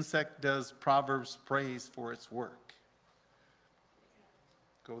 Which insect does Proverbs praise for its work?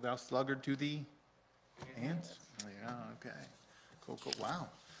 Go thou sluggard to the ants? Yeah, okay. Cool. Wow.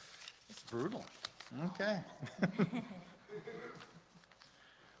 It's brutal. Okay.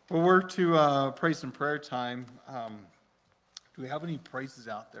 Well, we're to praise and prayer time. Do we have any praises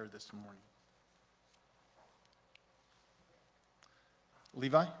out there this morning?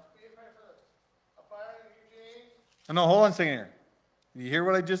 Levi? Oh, no, hold on a second here. You hear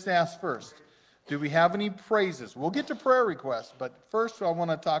what I just asked first? Do we have any praises? We'll get to prayer requests, but first I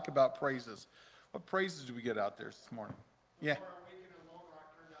want to talk about praises. What praises do we get out there this morning? Yeah.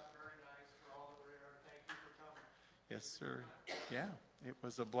 Yes, sir. Yeah, it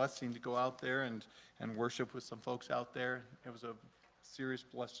was a blessing to go out there and worship with some folks out there. It was a serious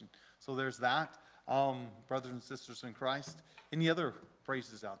blessing. So there's that. Brothers and sisters in Christ, any other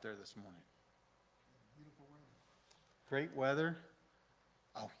praises out there this morning? Great weather.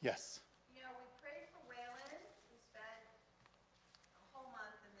 Oh, yes. You know, we prayed for Waylon. He spent a whole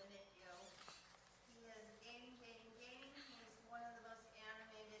month in the NICU. He is gaining. He's one of the most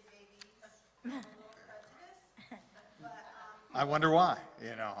animated babies. I'm a little prejudiced, but I wonder why.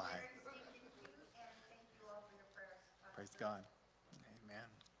 very distinctive too, and thank you all for your prayers. Praise God. Amen.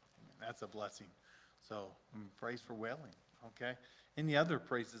 That's a blessing. So, praise for wailing. Okay. Any other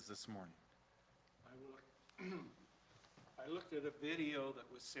praises this morning? I looked at a video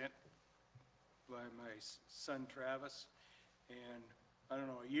that was sent by my son Travis, and I don't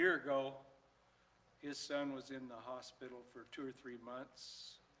know, a year ago, his son was in the hospital for 2 or 3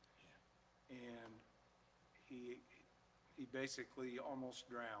 months, and he basically almost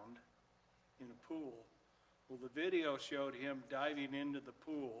drowned in a pool. Well, the video showed him diving into the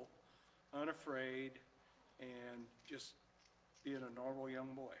pool, unafraid, and just being a normal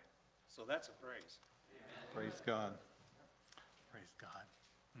young boy. So that's a praise. Praise God. Praise God.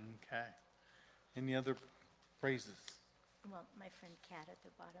 Okay. Any other praises? Well, my friend Kat at the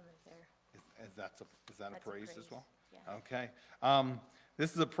bottom of there. Is that a That's a praise as praise, well? yeah. Okay.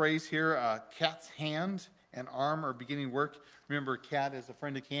 This is a praise here. Kat's hand and arm are beginning work. Remember, Kat is a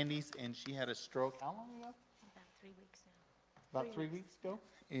friend of Candy's, and she had a stroke. How long ago? About 3 weeks now. About 3 weeks ago.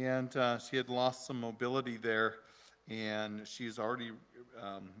 And she had lost some mobility there, and she's already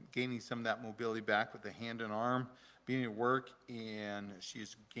gaining some of that mobility back with the hand and arm being at work, and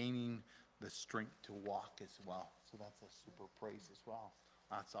she's gaining the strength to walk as well. So that's a super praise as well.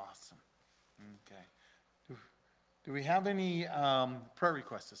 That's awesome. Okay. Do we have any prayer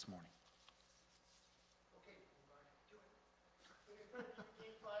requests this morning?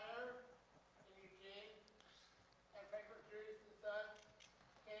 Fire in Eugene, and pray for Judy's son,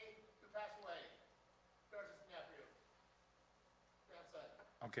 Kate, who passed away. George's nephew, grandson.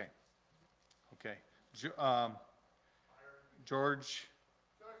 Okay. Okay. George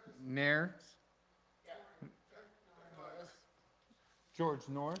Nair? George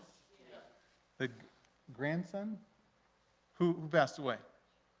Norris? The grandson? Who passed away?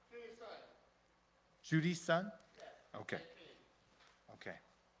 Judy's son. Judy's son? Okay. Okay.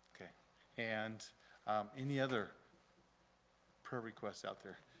 Okay. And any other prayer requests out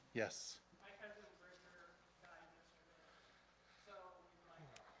there? Yes. My cousin Bridger died yesterday, so we'd like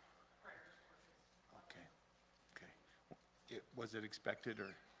prayers for his. Okay. Okay. Was it expected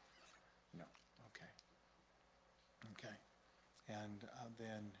or? No. Okay. Okay. And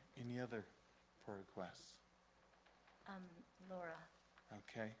then any other prayer requests? Laura.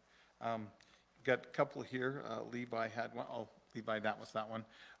 Okay. Got a couple here. Levi had one. Oh, Levi, that was that one.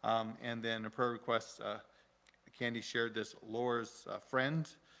 And then a prayer request, Candy shared this. Laura's friend,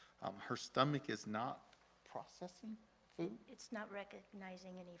 her stomach is not processing food. It's not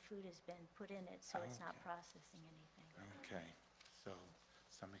recognizing any food has been put in it, so it's not processing anything. Okay, so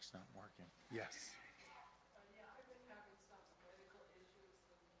stomach's not working. Yes. Yeah, I've been having some medical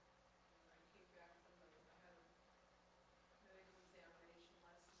issues, and I came back from I had a medical examination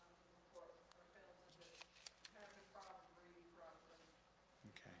last month in Fort Pendleton, that I'm having a problem breathing properly.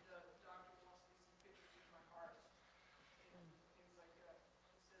 Okay. The doctor wants me some pictures of my heart and things like that.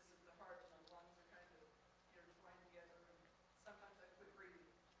 It says that the heart and the lungs are kind of intertwined together, and sometimes I quit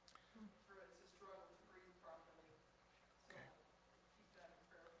breathing. It's a struggle to breathe properly. So Okay. keep that in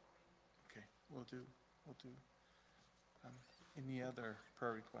prayer for me. Okay, we'll do. Any other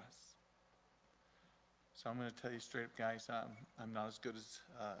prayer requests? So I'm going to tell you straight up, guys, I'm not as good as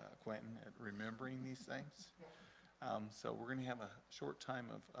Quentin at remembering these things. So we're going to have a short time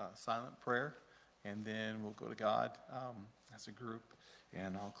of silent prayer, and then we'll go to God as a group,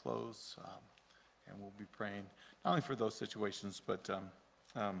 and I'll close, and we'll be praying not only for those situations, but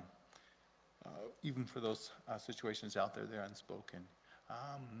even for those situations out there that are unspoken,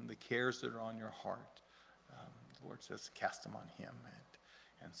 the cares that are on your heart. The Lord says to cast them on Him,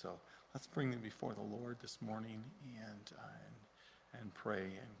 and so let's bring them before the Lord this morning and pray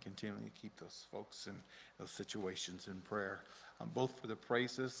and continually keep those folks and those situations in prayer, both for the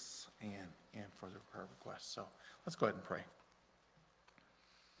praises and for their prayer requests. So let's go ahead and pray.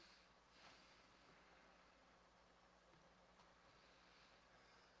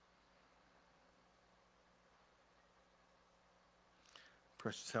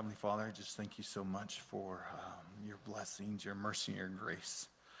 Precious Heavenly Father, I just thank you so much for your blessings, your mercy, and your grace.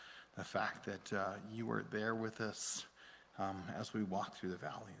 The fact that you were there with us as we walk through the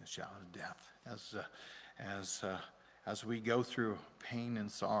valley of the shadow of death, as we go through pain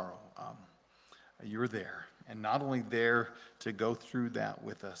and sorrow, you're there. And not only there to go through that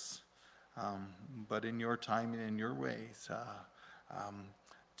with us, but in your time and in your ways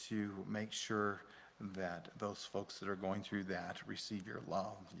to make sure that those folks that are going through that receive your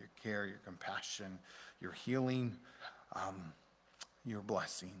love, your care, your compassion, your healing, your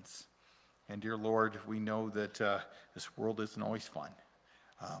blessings. And dear Lord, we know that this world isn't always fun.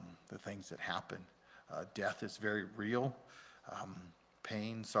 The things that happen, death is very real.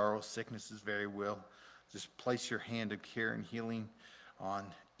 Pain, sorrow, sickness is very real. Just place your hand of care and healing on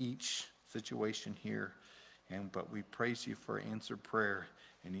each situation here. But we praise you for answered prayer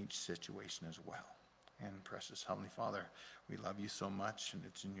in each situation as well. And precious Heavenly Father, we love you so much, and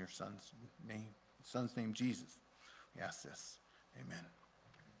it's in your Son's name, Jesus. We ask this. Amen.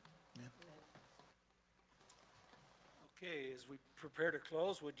 Amen. Okay, as we prepare to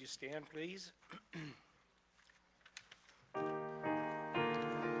close, would you stand, please?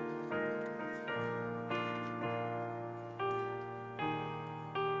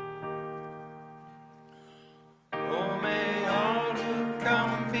 Oh, may all who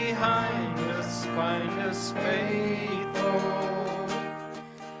come behind us find us faithful.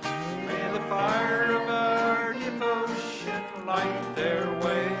 May the fire of our devotion light their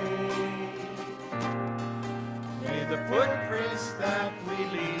way. May the footprints that we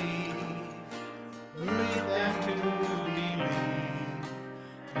leave lead them to believe.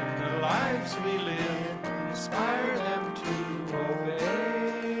 And the lives we live inspire them to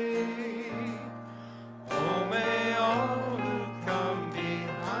obey. Oh, may all who come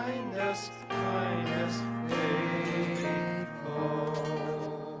behind us find us faithful.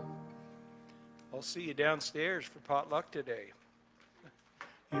 I'll see you downstairs for potluck today.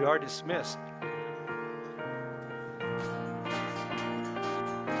 You are dismissed.